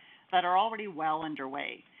area, that are already well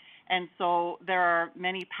underway. And so there are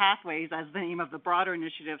many pathways, as the name of the broader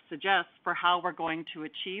initiative suggests, for how we're going to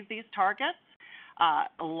achieve these targets.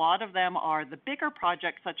 A lot of them are the bigger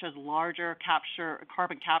projects, such as larger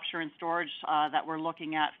carbon capture and storage that we're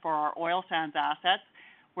looking at for our oil sands assets.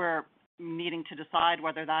 We're needing to decide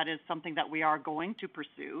whether that is something that we are going to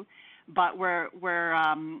pursue. But we're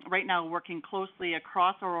right now working closely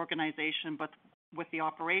across our organization, but with the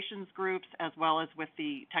operations groups as well as with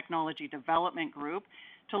the technology development group,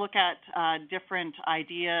 to look at different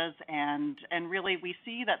ideas, and really we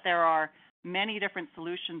see that there are many different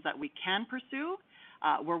solutions that we can pursue.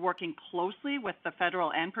 We're working closely with the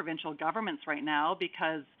federal and provincial governments right now,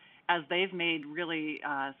 because as they've made really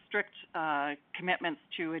strict commitments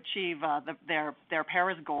to achieve their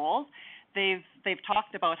Paris goals, they've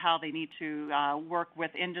talked about how they need to work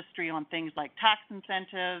with industry on things like tax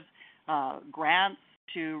incentives, grants,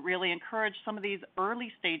 to really encourage some of these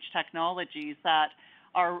early stage technologies that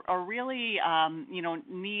are really,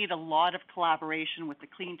 need a lot of collaboration with the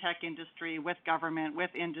clean tech industry, with government, with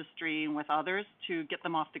industry, and with others to get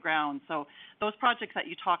them off the ground. So those projects that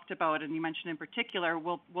you talked about, and you mentioned in particular,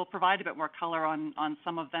 we'll provide a bit more color on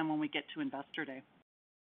some of them when we get to Investor Day.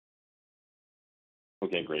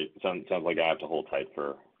 Okay, great. Sounds like I have to hold tight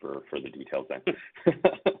for the details then.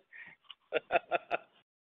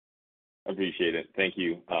 Appreciate it. Thank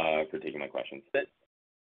you for taking my questions.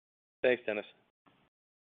 Thanks, Dennis.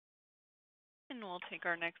 And we'll take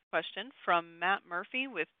our next question from Matt Murphy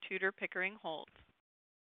with Tudor, Pickering, Holt.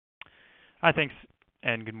 Hi, thanks,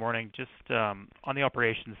 and good morning. Just on the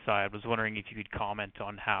operations side, I was wondering if you could comment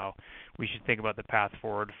on how we should think about the path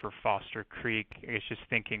forward for Foster Creek. I guess just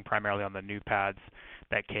thinking primarily on the new pads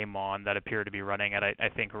that came on that appear to be running at, I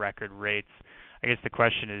think, record rates. I guess the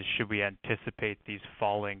question is, should we anticipate these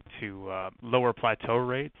falling to lower plateau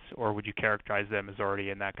rates, or would you characterize them as already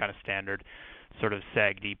in that kind of standard sort of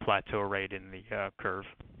SAGD plateau rate in the curve?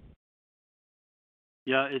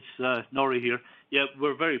 Yeah, it's Norrie here. Yeah,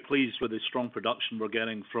 we're very pleased with the strong production we're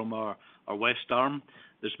getting from our west arm.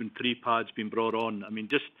 There's been 3 pads being brought on. I mean,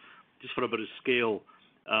 just for a bit of scale,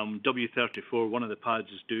 W34, one of the pads,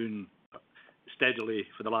 is doing steadily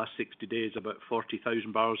for the last 60 days about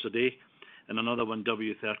 40,000 barrels a day, and another one,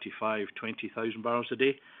 W35, 20,000 barrels a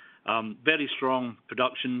day. Very strong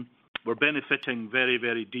production. We're benefiting very,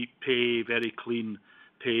 very deep pay, very clean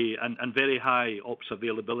pay, and very high ops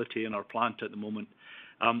availability in our plant at the moment.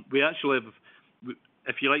 We actually have,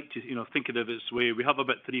 if you like to think of it this way, we have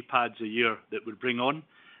about 3 pads a year that we bring on,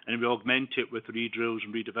 and we augment it with redrills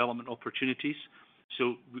and redevelopment opportunities.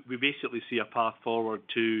 So we basically see a path forward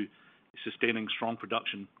to sustaining strong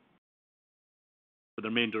production for the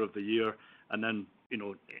remainder of the year, and then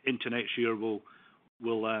into next year, we'll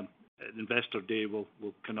Investor Day, we'll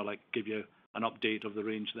kind of like give you an update of the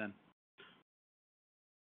range then.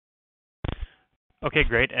 Okay,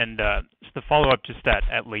 great. And just the follow-up just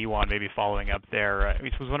at Liwan, maybe following up there, I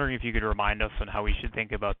was wondering if you could remind us on how we should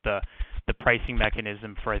think about the pricing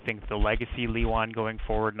mechanism for, I think, the legacy Liwan going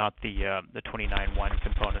forward, not the 29-1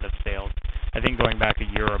 component of sales. I think going back a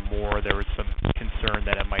year or more, there was some concern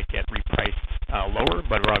that it might get repriced lower,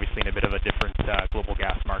 but we're obviously in a bit of a different global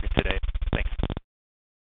gas market today. Thanks.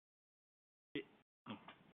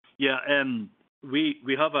 Yeah,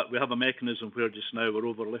 we have a mechanism where just now we're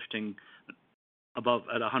overlifting above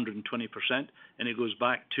at 120%, and it goes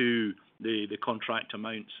back to the contract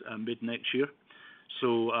amounts mid next year.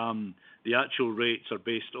 So the actual rates are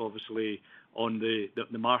based obviously on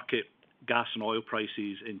the market gas and oil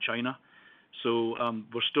prices in China. So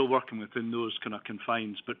we're still working within those kind of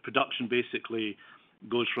confines, but production basically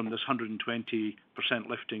goes from this 120%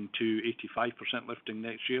 lifting to 85% lifting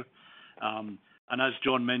next year. And as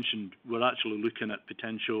John mentioned, we're actually looking at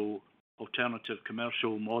potential alternative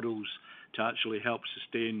commercial models to actually help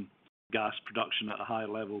sustain gas production at a higher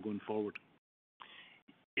level going forward.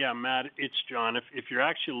 Yeah, Matt, it's John. If you're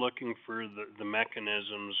actually looking for the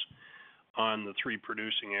mechanisms on the three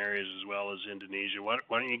producing areas as well as Indonesia, why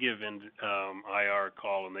don't you give IR a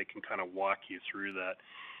call and they can kind of walk you through that.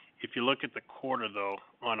 If you look at the quarter, though,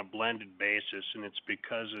 on a blended basis, and it's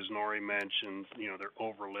because, as Nori mentioned, they're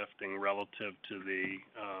overlifting relative to the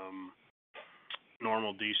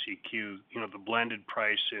normal DCQ. The blended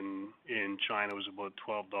price in China was about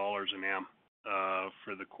 $12 an M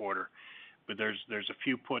for the quarter. But there's a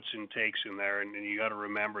few puts and takes in there, and you got to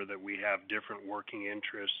remember that we have different working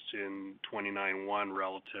interests in 29-1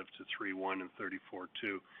 relative to 3-1 and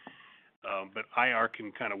 34-2. But IR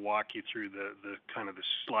can kind of walk you through the kind of the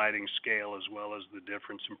sliding scale as well as the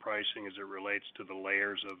difference in pricing as it relates to the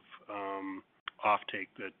layers of offtake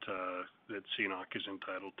that CNOOC is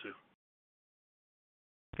entitled to.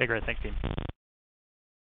 Okay, great. Thanks, team.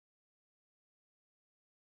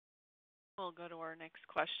 We'll go to our next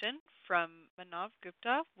question from Manav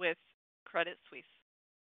Gupta with Credit Suisse.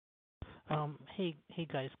 Hey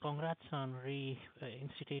guys, congrats on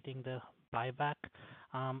reinstating the buyback.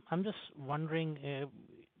 I'm just wondering,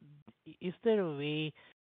 is there a way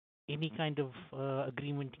any kind of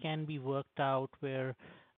agreement can be worked out where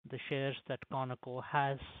the shares that Conoco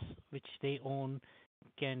has, which they own,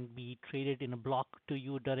 can be traded in a block to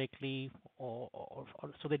you directly, or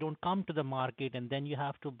so they don't come to the market and then you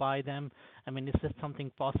have to buy them? I mean, is that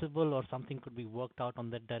something possible, or something could be worked out on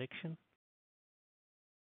that direction?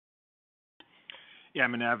 Yeah,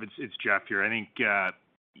 Manav, it's Jeff here. I think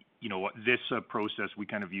this process, we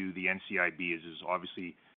kind of view the NCIB as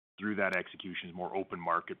obviously through that execution is more open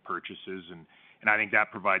market purchases, and I think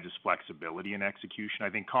that provides us flexibility in execution. I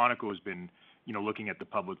think Conoco has been looking at the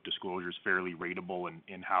public disclosures fairly rateable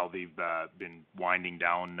in how they've been winding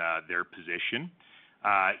down their position.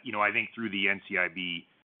 I think through the NCIB,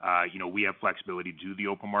 we have flexibility to do the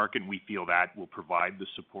open market, and we feel that will provide the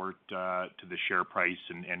support to the share price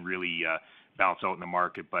and really balance out in the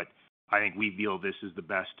market. But I think we feel this is the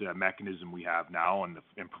best mechanism we have now and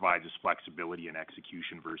provides us flexibility in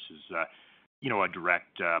execution versus a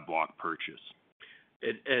direct block purchase.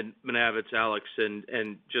 And Manav, it's Alex, and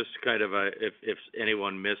just kind of if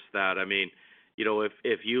anyone missed that, I mean,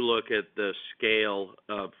 if you look at the scale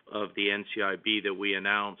of the NCIB that we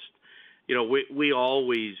announced, we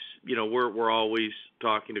always, we're always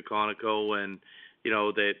talking to Conoco, and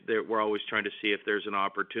that we're always trying to see if there's an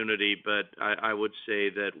opportunity. But I would say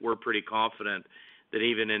that we're pretty confident that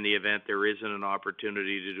even in the event there isn't an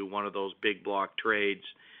opportunity to do one of those big block trades,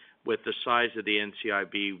 with the size of the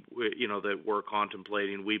NCIB, that we're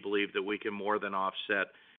contemplating, we believe that we can more than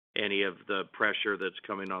offset any of the pressure that's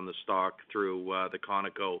coming on the stock through the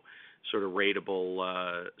Conoco sort of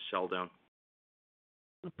rateable sell down.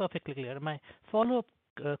 Perfectly clear. My follow-up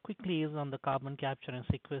quickly is on the carbon capture and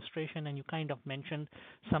sequestration, and you kind of mentioned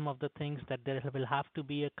some of the things that there will have to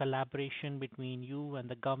be a collaboration between you and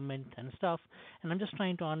the government and stuff. And I'm just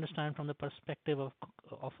trying to understand from the perspective of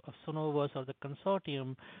Cenovus or the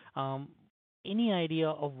consortium, any idea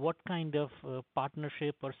of what kind of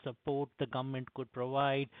partnership or support the government could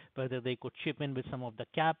provide, whether they could chip in with some of the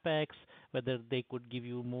capex, whether they could give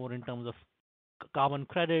you more in terms of carbon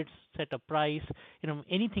credits, set a price,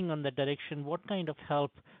 anything on that direction? What kind of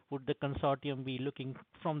help would the consortium be looking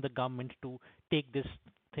from the government to take this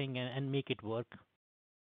thing and make it work?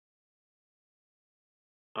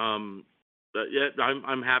 Yeah,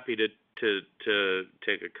 I'm happy to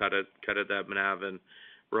take a cut at that, Manav, and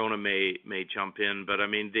Rona may jump in. But I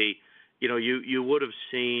mean, you would have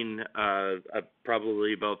seen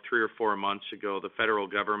probably about 3 or 4 months ago, the federal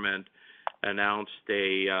government announced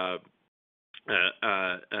a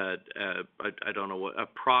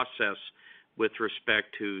process with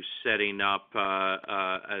respect to setting up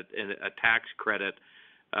a tax credit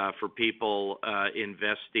for people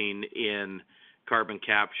investing in carbon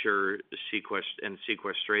capture and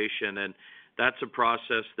sequestration, and that's a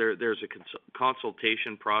process. There's a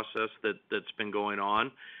consultation process that's been going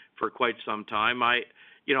on for quite some time. I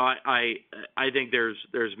think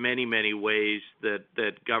there's many ways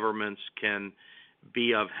that governments can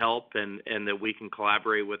be of help and that we can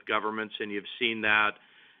collaborate with governments, and you've seen that.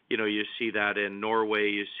 You see that in Norway,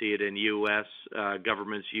 you see it in U.S.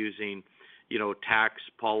 Governments using, tax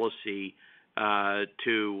policy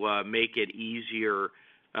to make it easier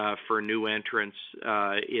for new entrants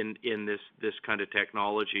in this kind of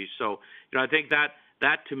technology. So, I think that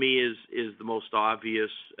to me is the most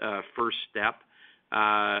obvious first step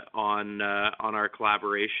on our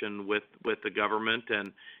collaboration with the government,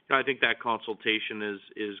 and I think that consultation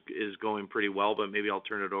is going pretty well. But maybe I'll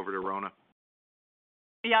turn it over to Rona.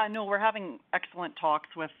 Yeah, no, we're having excellent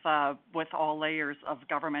talks with all layers of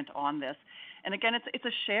government on this, and again, it's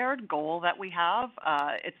a shared goal that we have.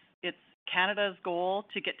 It's Canada's goal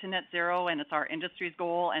to get to net zero, and it's our industry's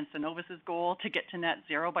goal and Cenovus's goal to get to net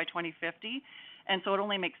zero by 2050. And so it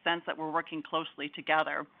only makes sense that we're working closely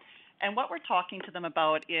together. And what we're talking to them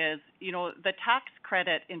about is, the tax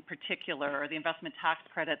credit in particular, the investment tax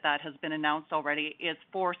credit that has been announced already, is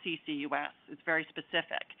for CCUS. It's very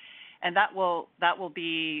specific. And that will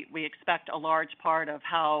be, we expect, a large part of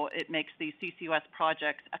how it makes these CCUS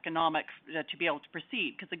projects economic to be able to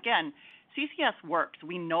proceed. Because again, CCS works.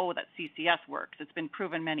 We know that CCS works. It's been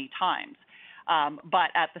proven many times. But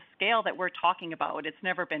at the scale that we're talking about, it's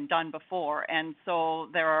never been done before. And so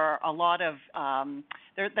there are a lot of,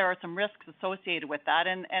 there are some risks associated with that.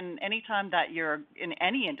 And anytime that you're in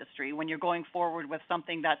any industry, when you're going forward with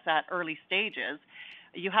something that's at early stages,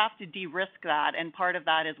 you have to de-risk that. And part of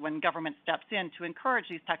that is when government steps in to encourage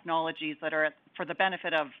these technologies that are for the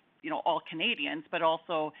benefit of, all Canadians, but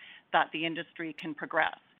also that the industry can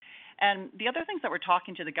progress. And the other things that we're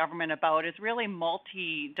talking to the government about is really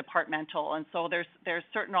multi-departmental. And so there's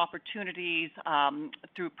certain opportunities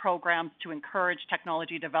through programs to encourage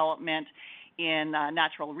technology development in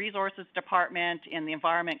Natural Resources Department, in the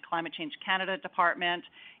Environment Climate Change Canada Department.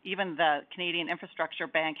 Even the Canadian Infrastructure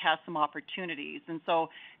Bank has some opportunities. And so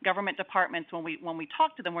government departments, when we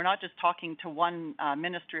talk to them, we're not just talking to one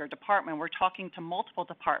ministry or department, we're talking to multiple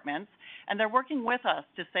departments, and they're working with us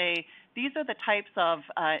to say, these are the types of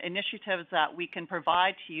initiatives that we can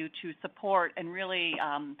provide to you to support and really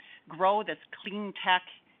grow this clean tech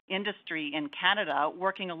industry in Canada,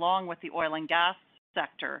 working along with the oil and gas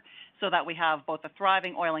sector, so that we have both a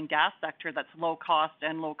thriving oil and gas sector that's low cost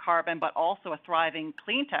and low carbon, but also a thriving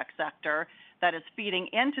clean tech sector that is feeding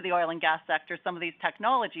into the oil and gas sector some of these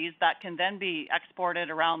technologies that can then be exported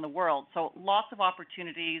around the world. So lots of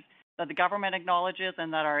opportunities that the government acknowledges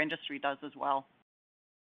and that our industry does as well.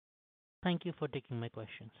 Thank you for taking my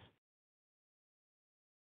questions.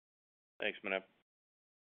 Thanks, Manav.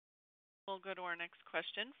 We'll go to our next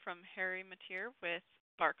question from Harry Mateer with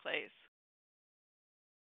Barclays.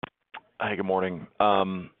 Hi, good morning.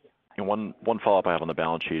 One follow-up I have on the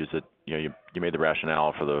balance sheet is that you made the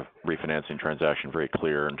rationale for the refinancing transaction very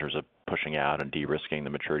clear in terms of pushing out and de-risking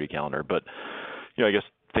the maturity calendar. But I guess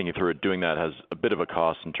thinking through it, doing that has a bit of a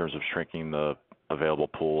cost in terms of shrinking the available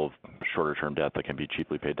pool of shorter-term debt that can be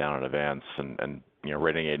cheaply paid down in advance. And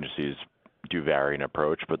rating agencies do vary in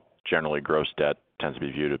approach, but generally gross debt tends to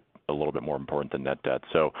be viewed a little bit more important than net debt.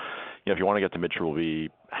 So, if you want to get to mid-BBB,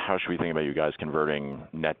 how should we think about you guys converting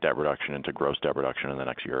net debt reduction into gross debt reduction in the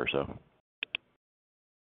next year or so?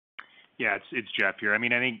 Yeah, it's Jeff here. I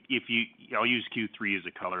mean, I think I'll use Q3 as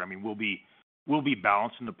a color. I mean, we'll be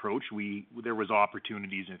balanced in the approach. There was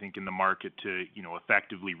opportunities, I think, in the market to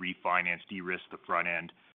effectively refinance, de-risk the front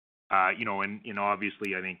end. And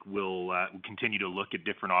obviously, I think we'll continue to look at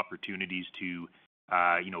different opportunities to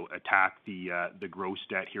attack the gross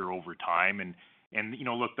debt here over time. And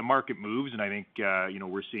look, the market moves, and I think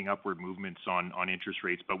we're seeing upward movements on interest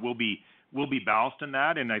rates, but we'll be balanced in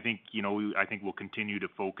that. And I think we'll continue to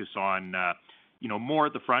focus on more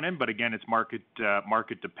at the front end, but again, it's market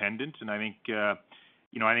dependent. And I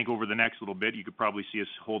think over the next little bit, you could probably see us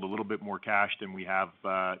hold a little bit more cash than we have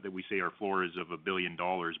that we say our floor is of $1 billion.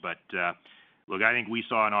 But look, I think we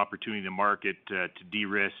saw an opportunity in the market to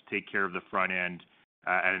de-risk, take care of the front end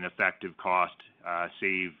at an effective cost,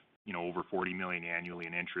 save over $40 million annually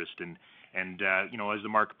in interest, and as the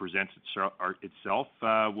market presents itself,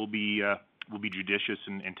 we'll be we'll be judicious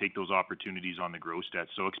and take those opportunities on the gross debt.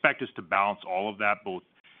 So expect us to balance all of that, both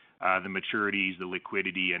the maturities, the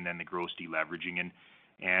liquidity, and then the gross deleveraging.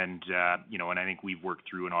 And I think we've worked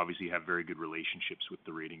through and obviously have very good relationships with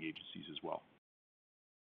the rating agencies as well.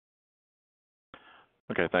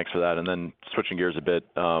 Okay, thanks for that. And then switching gears a bit,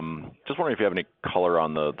 just wondering if you have any color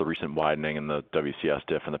on the recent widening in the WCS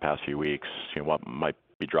diff in the past few weeks. What might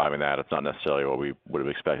be driving that? It's not necessarily what we would have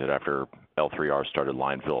expected after L3R started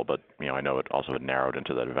line fill, but I know it also had narrowed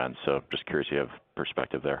into that event. So just curious if you have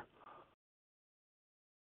perspective there.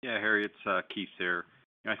 Yeah, Harry, it's Keith here.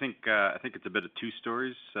 I think it's a bit of two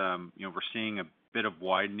stories. We're seeing a bit of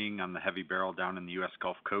widening on the heavy barrel down in the U.S.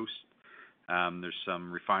 Gulf Coast. There's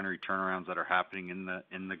some refinery turnarounds that are happening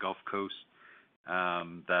in the Gulf Coast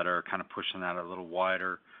that are kind of pushing that a little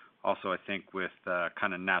wider. Also, I think with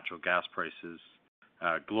kind of natural gas prices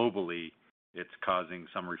globally, it's causing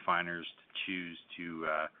some refiners to choose to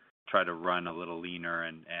try to run a little leaner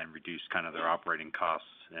and reduce kind of their operating costs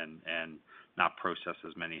and not process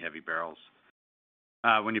as many heavy barrels.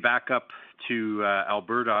 When you back up to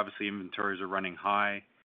Alberta, obviously inventories are running high,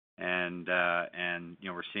 and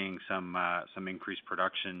we're seeing some increased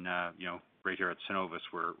production. Right here at Cenovus,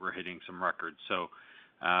 we're hitting some records. So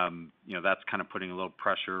that's kind of putting a little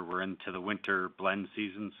pressure. We're into the winter blend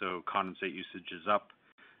season, so condensate usage is up,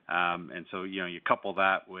 and so you couple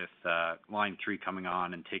that with Line 3 coming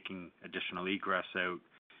on and taking additional egress out,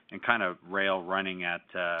 and kind of rail running at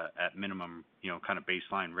minimum kind of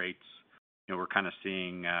baseline rates. We're kind of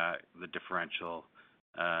seeing the differential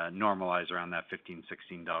normalize around that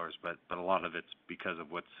 $15-16, but a lot of it's because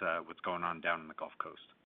of what's going on down in the Gulf Coast.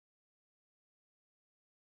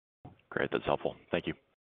 Great, that's helpful. Thank you.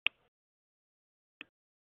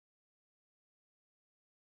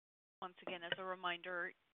 Once again, as a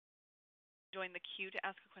reminder, join the queue to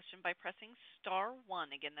ask a question by pressing *1.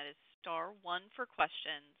 Again, that is *1 for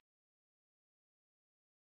questions.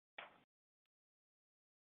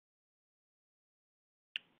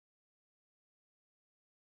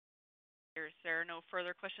 There are no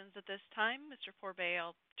further questions at this time. Mr. Forbet,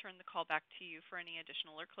 I'll turn the call back to you for any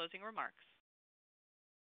additional or closing remarks.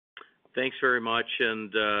 Thanks very much,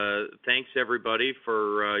 and thanks everybody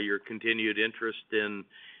for your continued interest in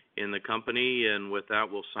the company. And with that,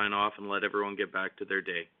 we'll sign off and let everyone get back to their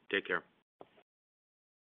day. Take care.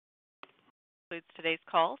 Concludes today's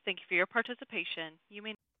call. Thank you for your participation.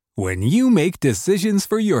 When you make decisions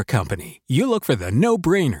for your company, you look for the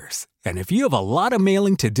no-brainers. And if you have a lot of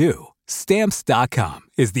mailing to do, Stamps.com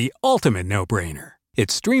is the ultimate no-brainer. It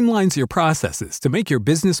streamlines your processes to make your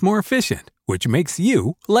business more efficient, which makes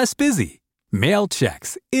you less busy. Mail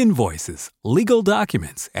checks, invoices, legal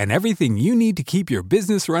documents, and everything you need to keep your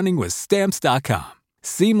business running with Stamps.com.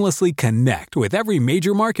 Seamlessly connect with every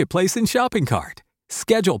major marketplace and shopping cart.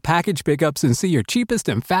 Schedule package pickups and see your cheapest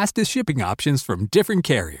and fastest shipping options from different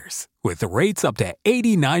carriers, with rates up to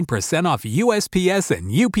 89% off USPS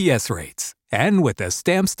and UPS rates. And with the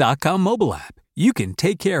Stamps.com mobile app, you can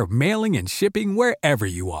take care of mailing and shipping wherever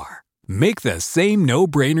you are. Make the same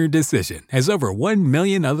no-brainer decision as over 1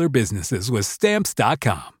 million other businesses with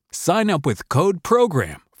Stamps.com. Sign up with code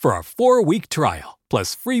PROGRAM for a 4-week trial,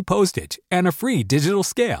 plus free postage and a free digital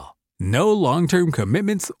scale. No long-term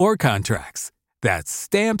commitments or contracts. That's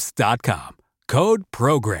Stamps.com. Code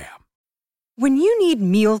PROGRAM. When you need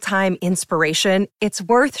mealtime inspiration, it's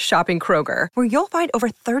worth shopping Kroger, where you'll find over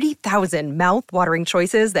 30,000 mouth-watering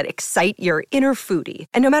choices that excite your inner foodie.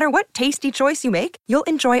 And no matter what tasty choice you make, you'll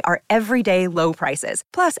enjoy our everyday low prices,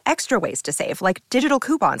 plus extra ways to save, like digital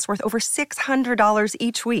coupons worth over $600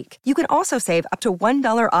 each week. You can also save up to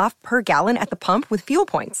 $1 off per gallon at the pump with fuel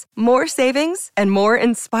points. More savings and more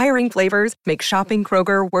inspiring flavors make shopping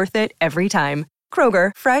Kroger worth it every time.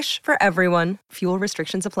 Kroger, fresh for everyone. Fuel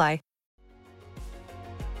restrictions apply.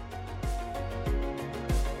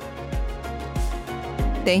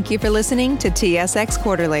 Thank you for listening to TSX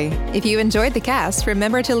Quarterly. If you enjoyed the cast,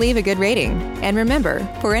 remember to leave a good rating. And remember,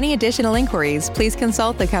 for any additional inquiries, please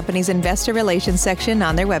consult the company's investor relations section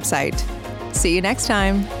on their website. See you next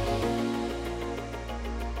time.